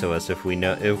open up to us if we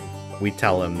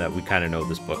tell him that we kind of know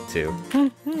this book too.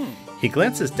 He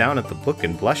glances down at the book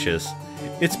and blushes.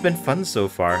 It's been fun so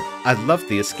far. I love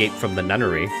the escape from the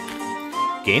nunnery.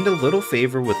 Gained a little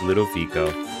favor with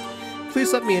Ludovico.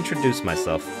 Please let me introduce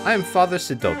myself. I am Father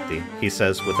Sidoti, he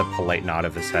says with a polite nod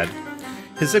of his head.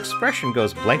 His expression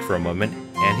goes blank for a moment,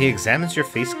 and he examines your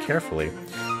face carefully.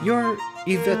 You're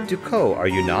Yvette Ducot, are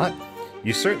you not?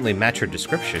 You certainly match her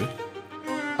description.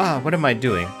 Ah, what am I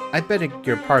doing? I beg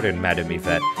your pardon, Madame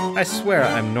Yvette. I swear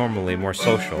I'm normally more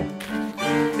social.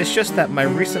 It's just that my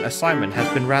recent assignment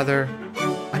has been rather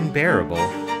unbearable.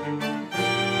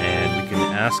 And we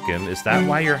can ask him, is that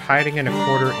why you're hiding in a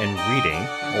corner and reading?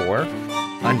 Or,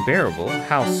 unbearable,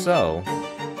 how so?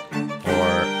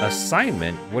 Or,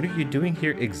 assignment, what are you doing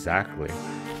here exactly?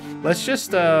 Let's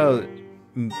just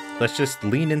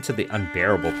lean into the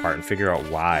unbearable part and figure out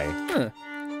why.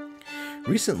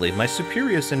 Recently, my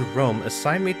superiors in Rome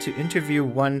assigned me to interview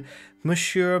one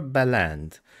Monsieur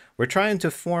Balland. We're trying to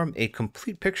form a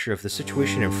complete picture of the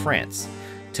situation in France.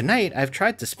 Tonight, I've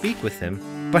tried to speak with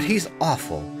him, but he's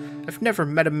awful. I've never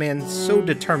met a man so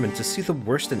determined to see the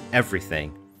worst in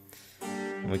everything.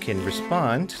 We can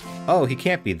respond, oh, he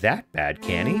can't be that bad,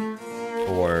 can he?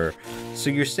 Or, so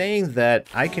you're saying that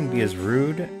I can be as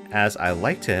rude as I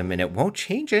like to him and it won't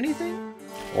change anything?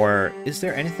 Or, is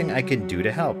there anything I can do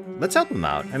to help? Let's help him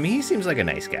out. I mean, he seems like a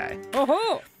nice guy.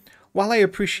 Oh-ho! While I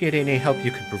appreciate any help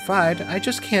you could provide, I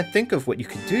just can't think of what you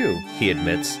could do, he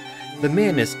admits. The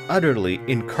man is utterly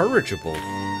incorrigible.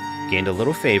 Gained a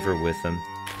little favor with him.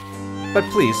 But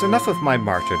please, enough of my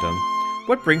martyrdom.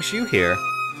 What brings you here?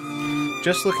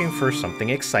 Just looking for something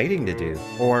exciting to do.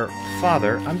 Or,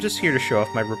 Father, I'm just here to show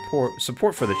off my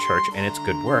support for the church and its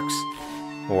good works.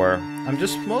 Or, I'm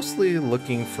just mostly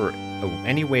looking for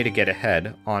any way to get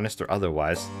ahead, honest or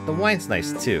otherwise. The wine's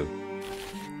nice too.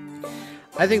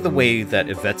 I think the way that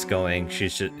Yvette's going,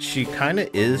 she kind of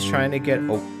is trying to get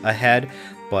ahead,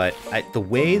 but the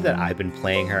way that I've been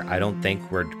playing her, I don't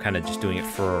think we're kind of just doing it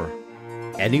for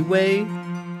anyway.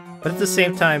 But at the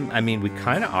same time, I mean, we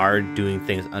kind of are doing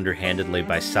things underhandedly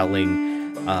by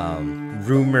selling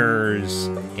rumors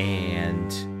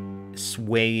and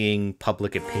swaying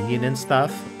public opinion and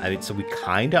stuff. I mean, so we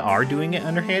kind of are doing it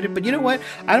underhanded, but you know what?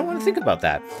 I don't want to think about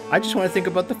that. I just want to think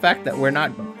about the fact that we're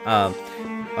not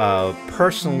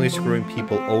personally screwing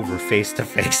people over face to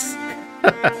face.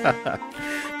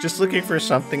 Just looking for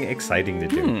something exciting to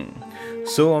do.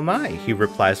 So am I, he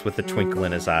replies with a twinkle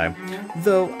in his eye,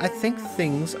 though I think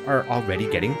things are already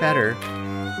getting better.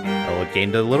 Oh, it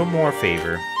gained a little more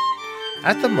favor.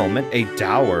 At the moment, a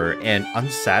dour and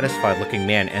unsatisfied-looking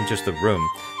man enters the room,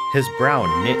 his brow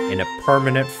knit in a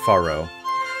permanent furrow.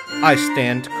 I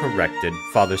stand corrected,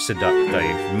 Father Sidote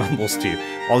mumbles to you.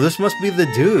 Oh, this must be the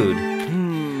dude.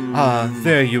 Ah,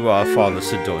 there you are, Father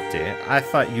Sidote. I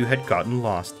thought you had gotten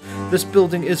lost. This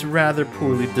building is rather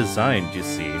poorly designed, you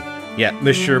see. Yeah,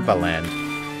 Monsieur Balland.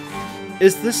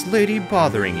 Is this lady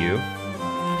bothering you?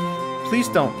 Please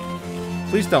don't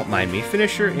mind me.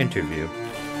 Finish your interview.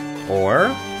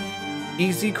 Or,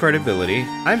 easy credibility.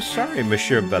 I'm sorry,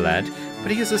 Monsieur Balland,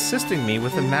 but he is assisting me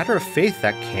with a matter of faith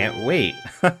that can't wait.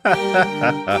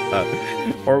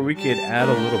 Or we could add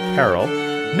a little peril.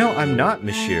 No, I'm not,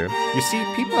 monsieur. You see,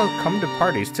 people come to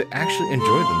parties to actually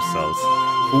enjoy themselves.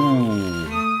 Ooh.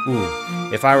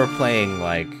 If I were playing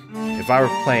like,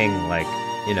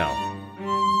 you know,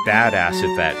 badass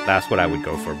Yvette, that's what I would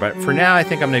go for. But for now, I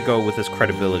think I'm going to go with this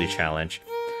credibility challenge.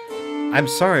 I'm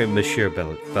sorry, Monsieur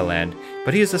Balland,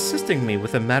 but he is assisting me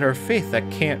with a matter of faith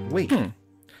that can't wait.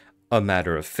 A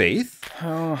matter of faith?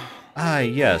 Ah,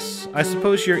 yes. I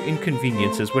suppose your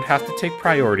inconveniences would have to take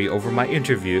priority over my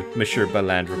interview, Monsieur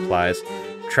Balland replies,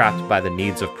 trapped by the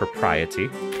needs of propriety.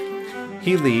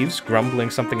 He leaves,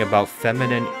 grumbling something about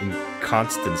feminine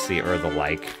inconstancy or the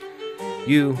like.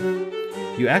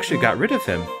 You actually got rid of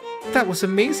him. That was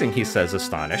amazing, he says,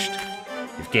 astonished.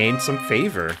 You've gained some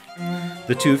favor.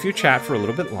 The two of you chat for a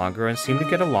little bit longer and seem to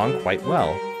get along quite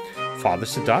well. Father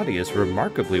Sidote is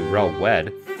remarkably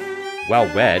well-wed.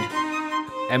 Well-wed?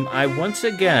 Am I once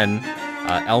again,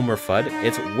 Elmer Fudd?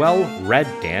 It's well-read,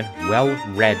 Dan.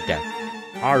 Well-read.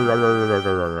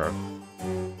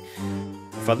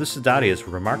 Father Sidote is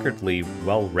remarkably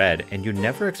well-read, and you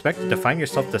never expected to find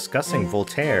yourself discussing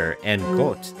Voltaire and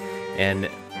Goethe and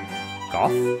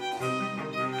Goth?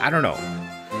 I don't know.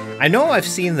 I know I've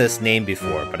seen this name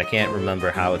before, but I can't remember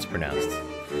how it's pronounced.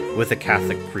 With a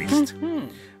Catholic priest.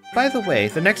 By the way,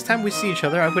 the next time we see each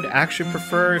other, I would actually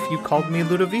prefer if you called me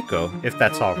Ludovico, if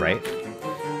that's alright.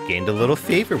 Gained a little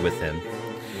favor with him.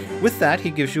 With that, he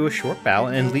gives you a short bow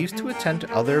and leaves to attend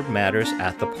to other matters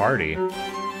at the party.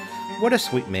 What a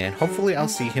sweet man. Hopefully I'll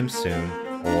see him soon.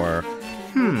 Or,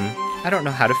 I don't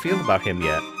know how to feel about him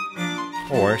yet.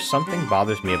 Or, something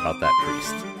bothers me about that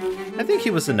priest. I think he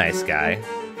was a nice guy.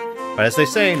 But as they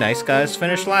say, nice guys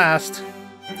finish last.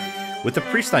 With the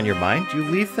priest on your mind, you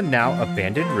leave the now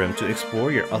abandoned room to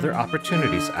explore your other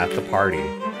opportunities at the party.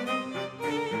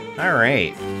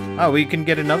 Alright. Oh, we can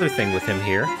get another thing with him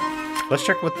here. Let's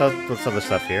check what's other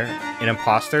stuff here. An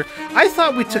imposter. I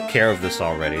thought we took care of this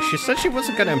already. She said she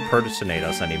wasn't going to impersonate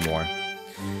us anymore.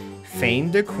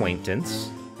 Feigned acquaintance.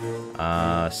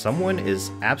 Someone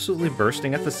is absolutely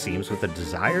bursting at the seams with a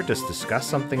desire to discuss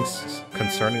something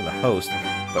concerning the host,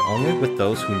 but only with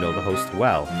those who know the host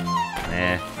well.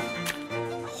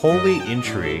 Holy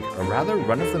intrigue, or rather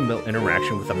run-of-the-mill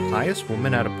interaction with a pious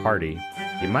woman at a party.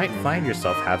 You might find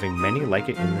yourself having many like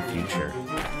it in the future.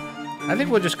 I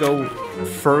think we'll just go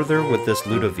further with this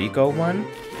Ludovico one.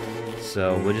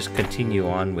 So we'll just continue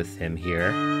on with him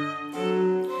here.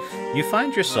 You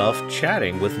find yourself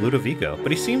chatting with Ludovico,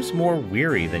 but he seems more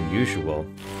weary than usual.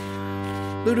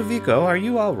 Ludovico, are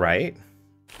you alright?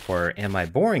 Or am I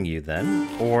boring you then?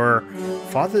 Or,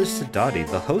 Father Sidati,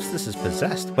 the hostess is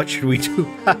possessed. What should we do?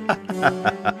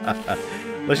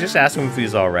 Let's just ask him if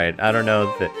he's alright. I don't know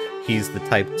that he's the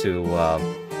type to,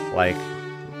 like,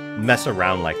 mess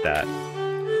around like that.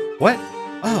 What?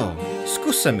 Oh,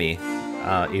 scusami,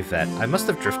 Yvette. I must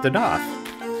have drifted off.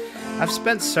 I've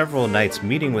spent several nights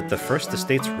meeting with the First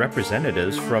Estate's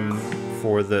representatives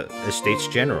for the Estates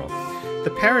General.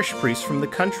 The parish priests from the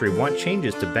country want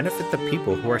changes to benefit the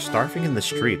people who are starving in the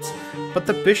streets, but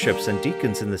the bishops and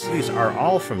deacons in the cities are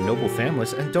all from noble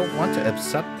families and don't want to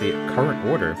accept the current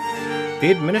order.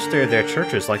 They administer their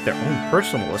churches like their own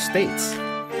personal estates.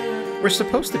 We're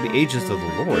supposed to be agents of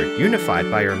the Lord,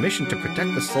 unified by our mission to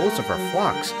protect the souls of our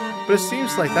flocks, but it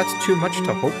seems like that's too much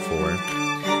to hope for.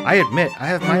 I admit I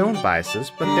have my own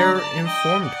biases, but they're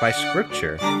informed by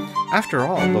Scripture. After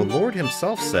all, the Lord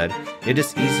himself said, "It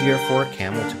is easier for a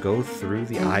camel to go through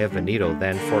the eye of a needle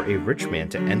than for a rich man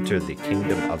to enter the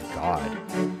kingdom of God."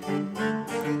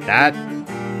 That,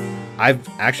 I've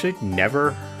actually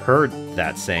never heard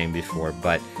that saying before,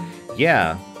 but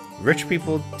yeah, rich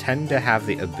people tend to have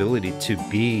the ability to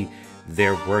be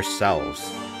their worst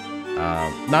selves.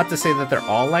 Not to say that they're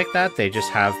all like that, they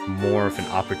just have more of an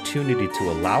opportunity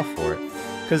to allow for it.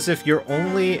 Because if you're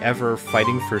only ever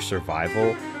fighting for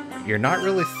survival, you're not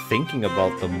really thinking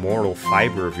about the moral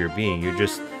fiber of your being, you're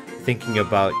just thinking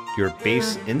about your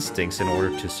base instincts in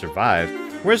order to survive.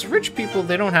 Whereas rich people,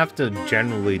 they don't have to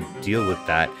generally deal with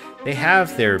that. They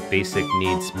have their basic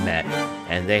needs met,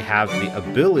 and they have the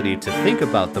ability to think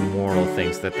about the moral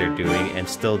things that they're doing and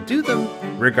still do them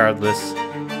regardless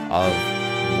of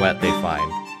what they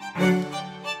find.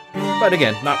 But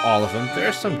again, not all of them. There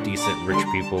are some decent rich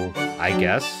people, I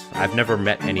guess. I've never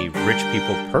met any rich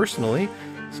people personally,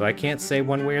 so I can't say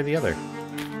one way or the other.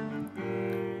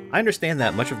 I understand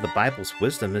that much of the Bible's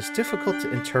wisdom is difficult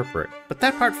to interpret, but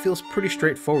that part feels pretty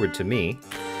straightforward to me.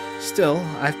 Still,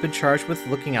 I've been charged with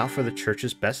looking out for the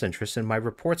Church's best interests in my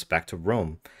reports back to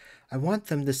Rome. I want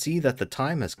them to see that the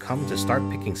time has come to start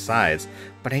picking sides,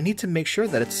 but I need to make sure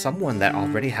that it's someone that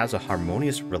already has a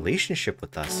harmonious relationship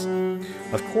with us.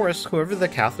 Of course, whoever the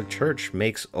Catholic Church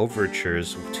makes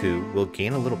overtures to will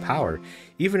gain a little power,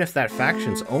 even if that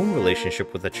faction's own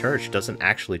relationship with the Church doesn't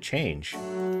actually change.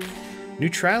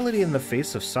 Neutrality in the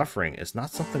face of suffering is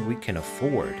not something we can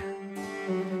afford.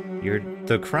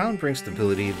 The crown brings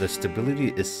stability, the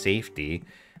stability is safety,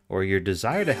 or your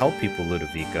desire to help people,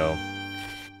 Ludovico.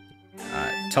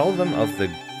 Tell them of the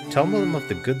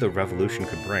good the revolution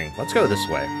could bring. Let's go this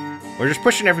way. We're just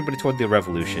pushing everybody toward the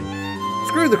revolution.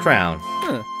 Screw the crown!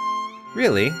 Huh.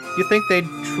 Really? You think they'd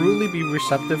truly be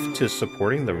receptive to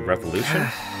supporting the revolution?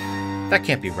 That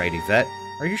can't be right, Yvette.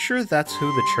 Are you sure that's who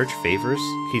the church favors?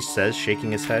 He says,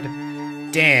 shaking his head.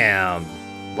 Damn!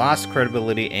 Lost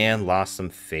credibility and lost some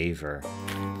favor.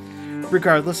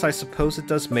 Regardless, I suppose it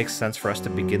does make sense for us to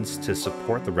begin to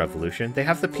support the revolution. They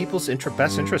have the people's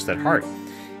best interest at heart,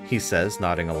 he says,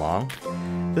 nodding along.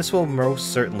 This will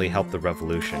most certainly help the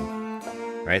revolution.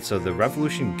 Right, so the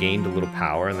revolution gained a little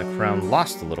power and the crown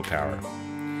lost a little power.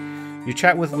 You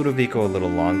chat with Ludovico a little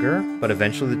longer, but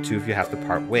eventually the two of you have to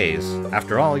part ways.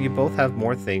 After all, you both have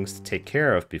more things to take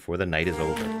care of before the night is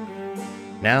over.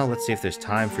 Now, let's see if there's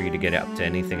time for you to get up to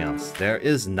anything else. There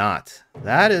is not.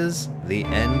 That is the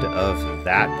end of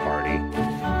that party.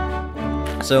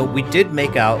 So we did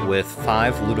make out with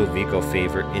 5 Ludovico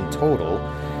favor in total,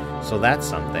 so that's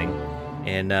something.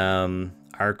 And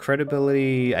our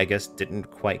credibility, I guess, didn't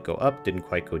quite go up, didn't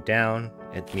quite go down.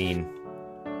 I mean,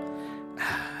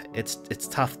 it's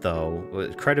tough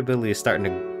though. Credibility is starting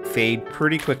to fade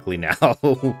pretty quickly now.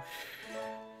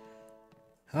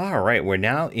 Alright, we're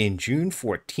now in June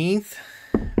 14th.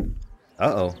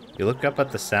 Uh-oh, you look up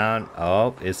at the sound.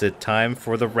 Oh, is it time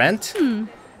for the rent?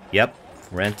 Yep,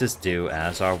 rent is due,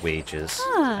 as are wages.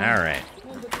 Alright,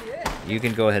 you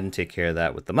can go ahead and take care of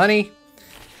that with the money.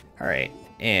 Alright,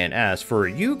 and as for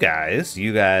you guys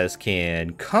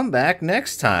can come back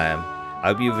next time. I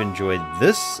hope you've enjoyed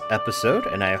this episode,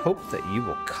 and I hope that you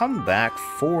will come back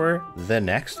for the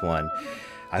next one.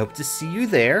 I hope to see you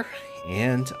there.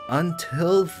 And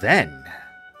until then,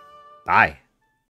 Bye.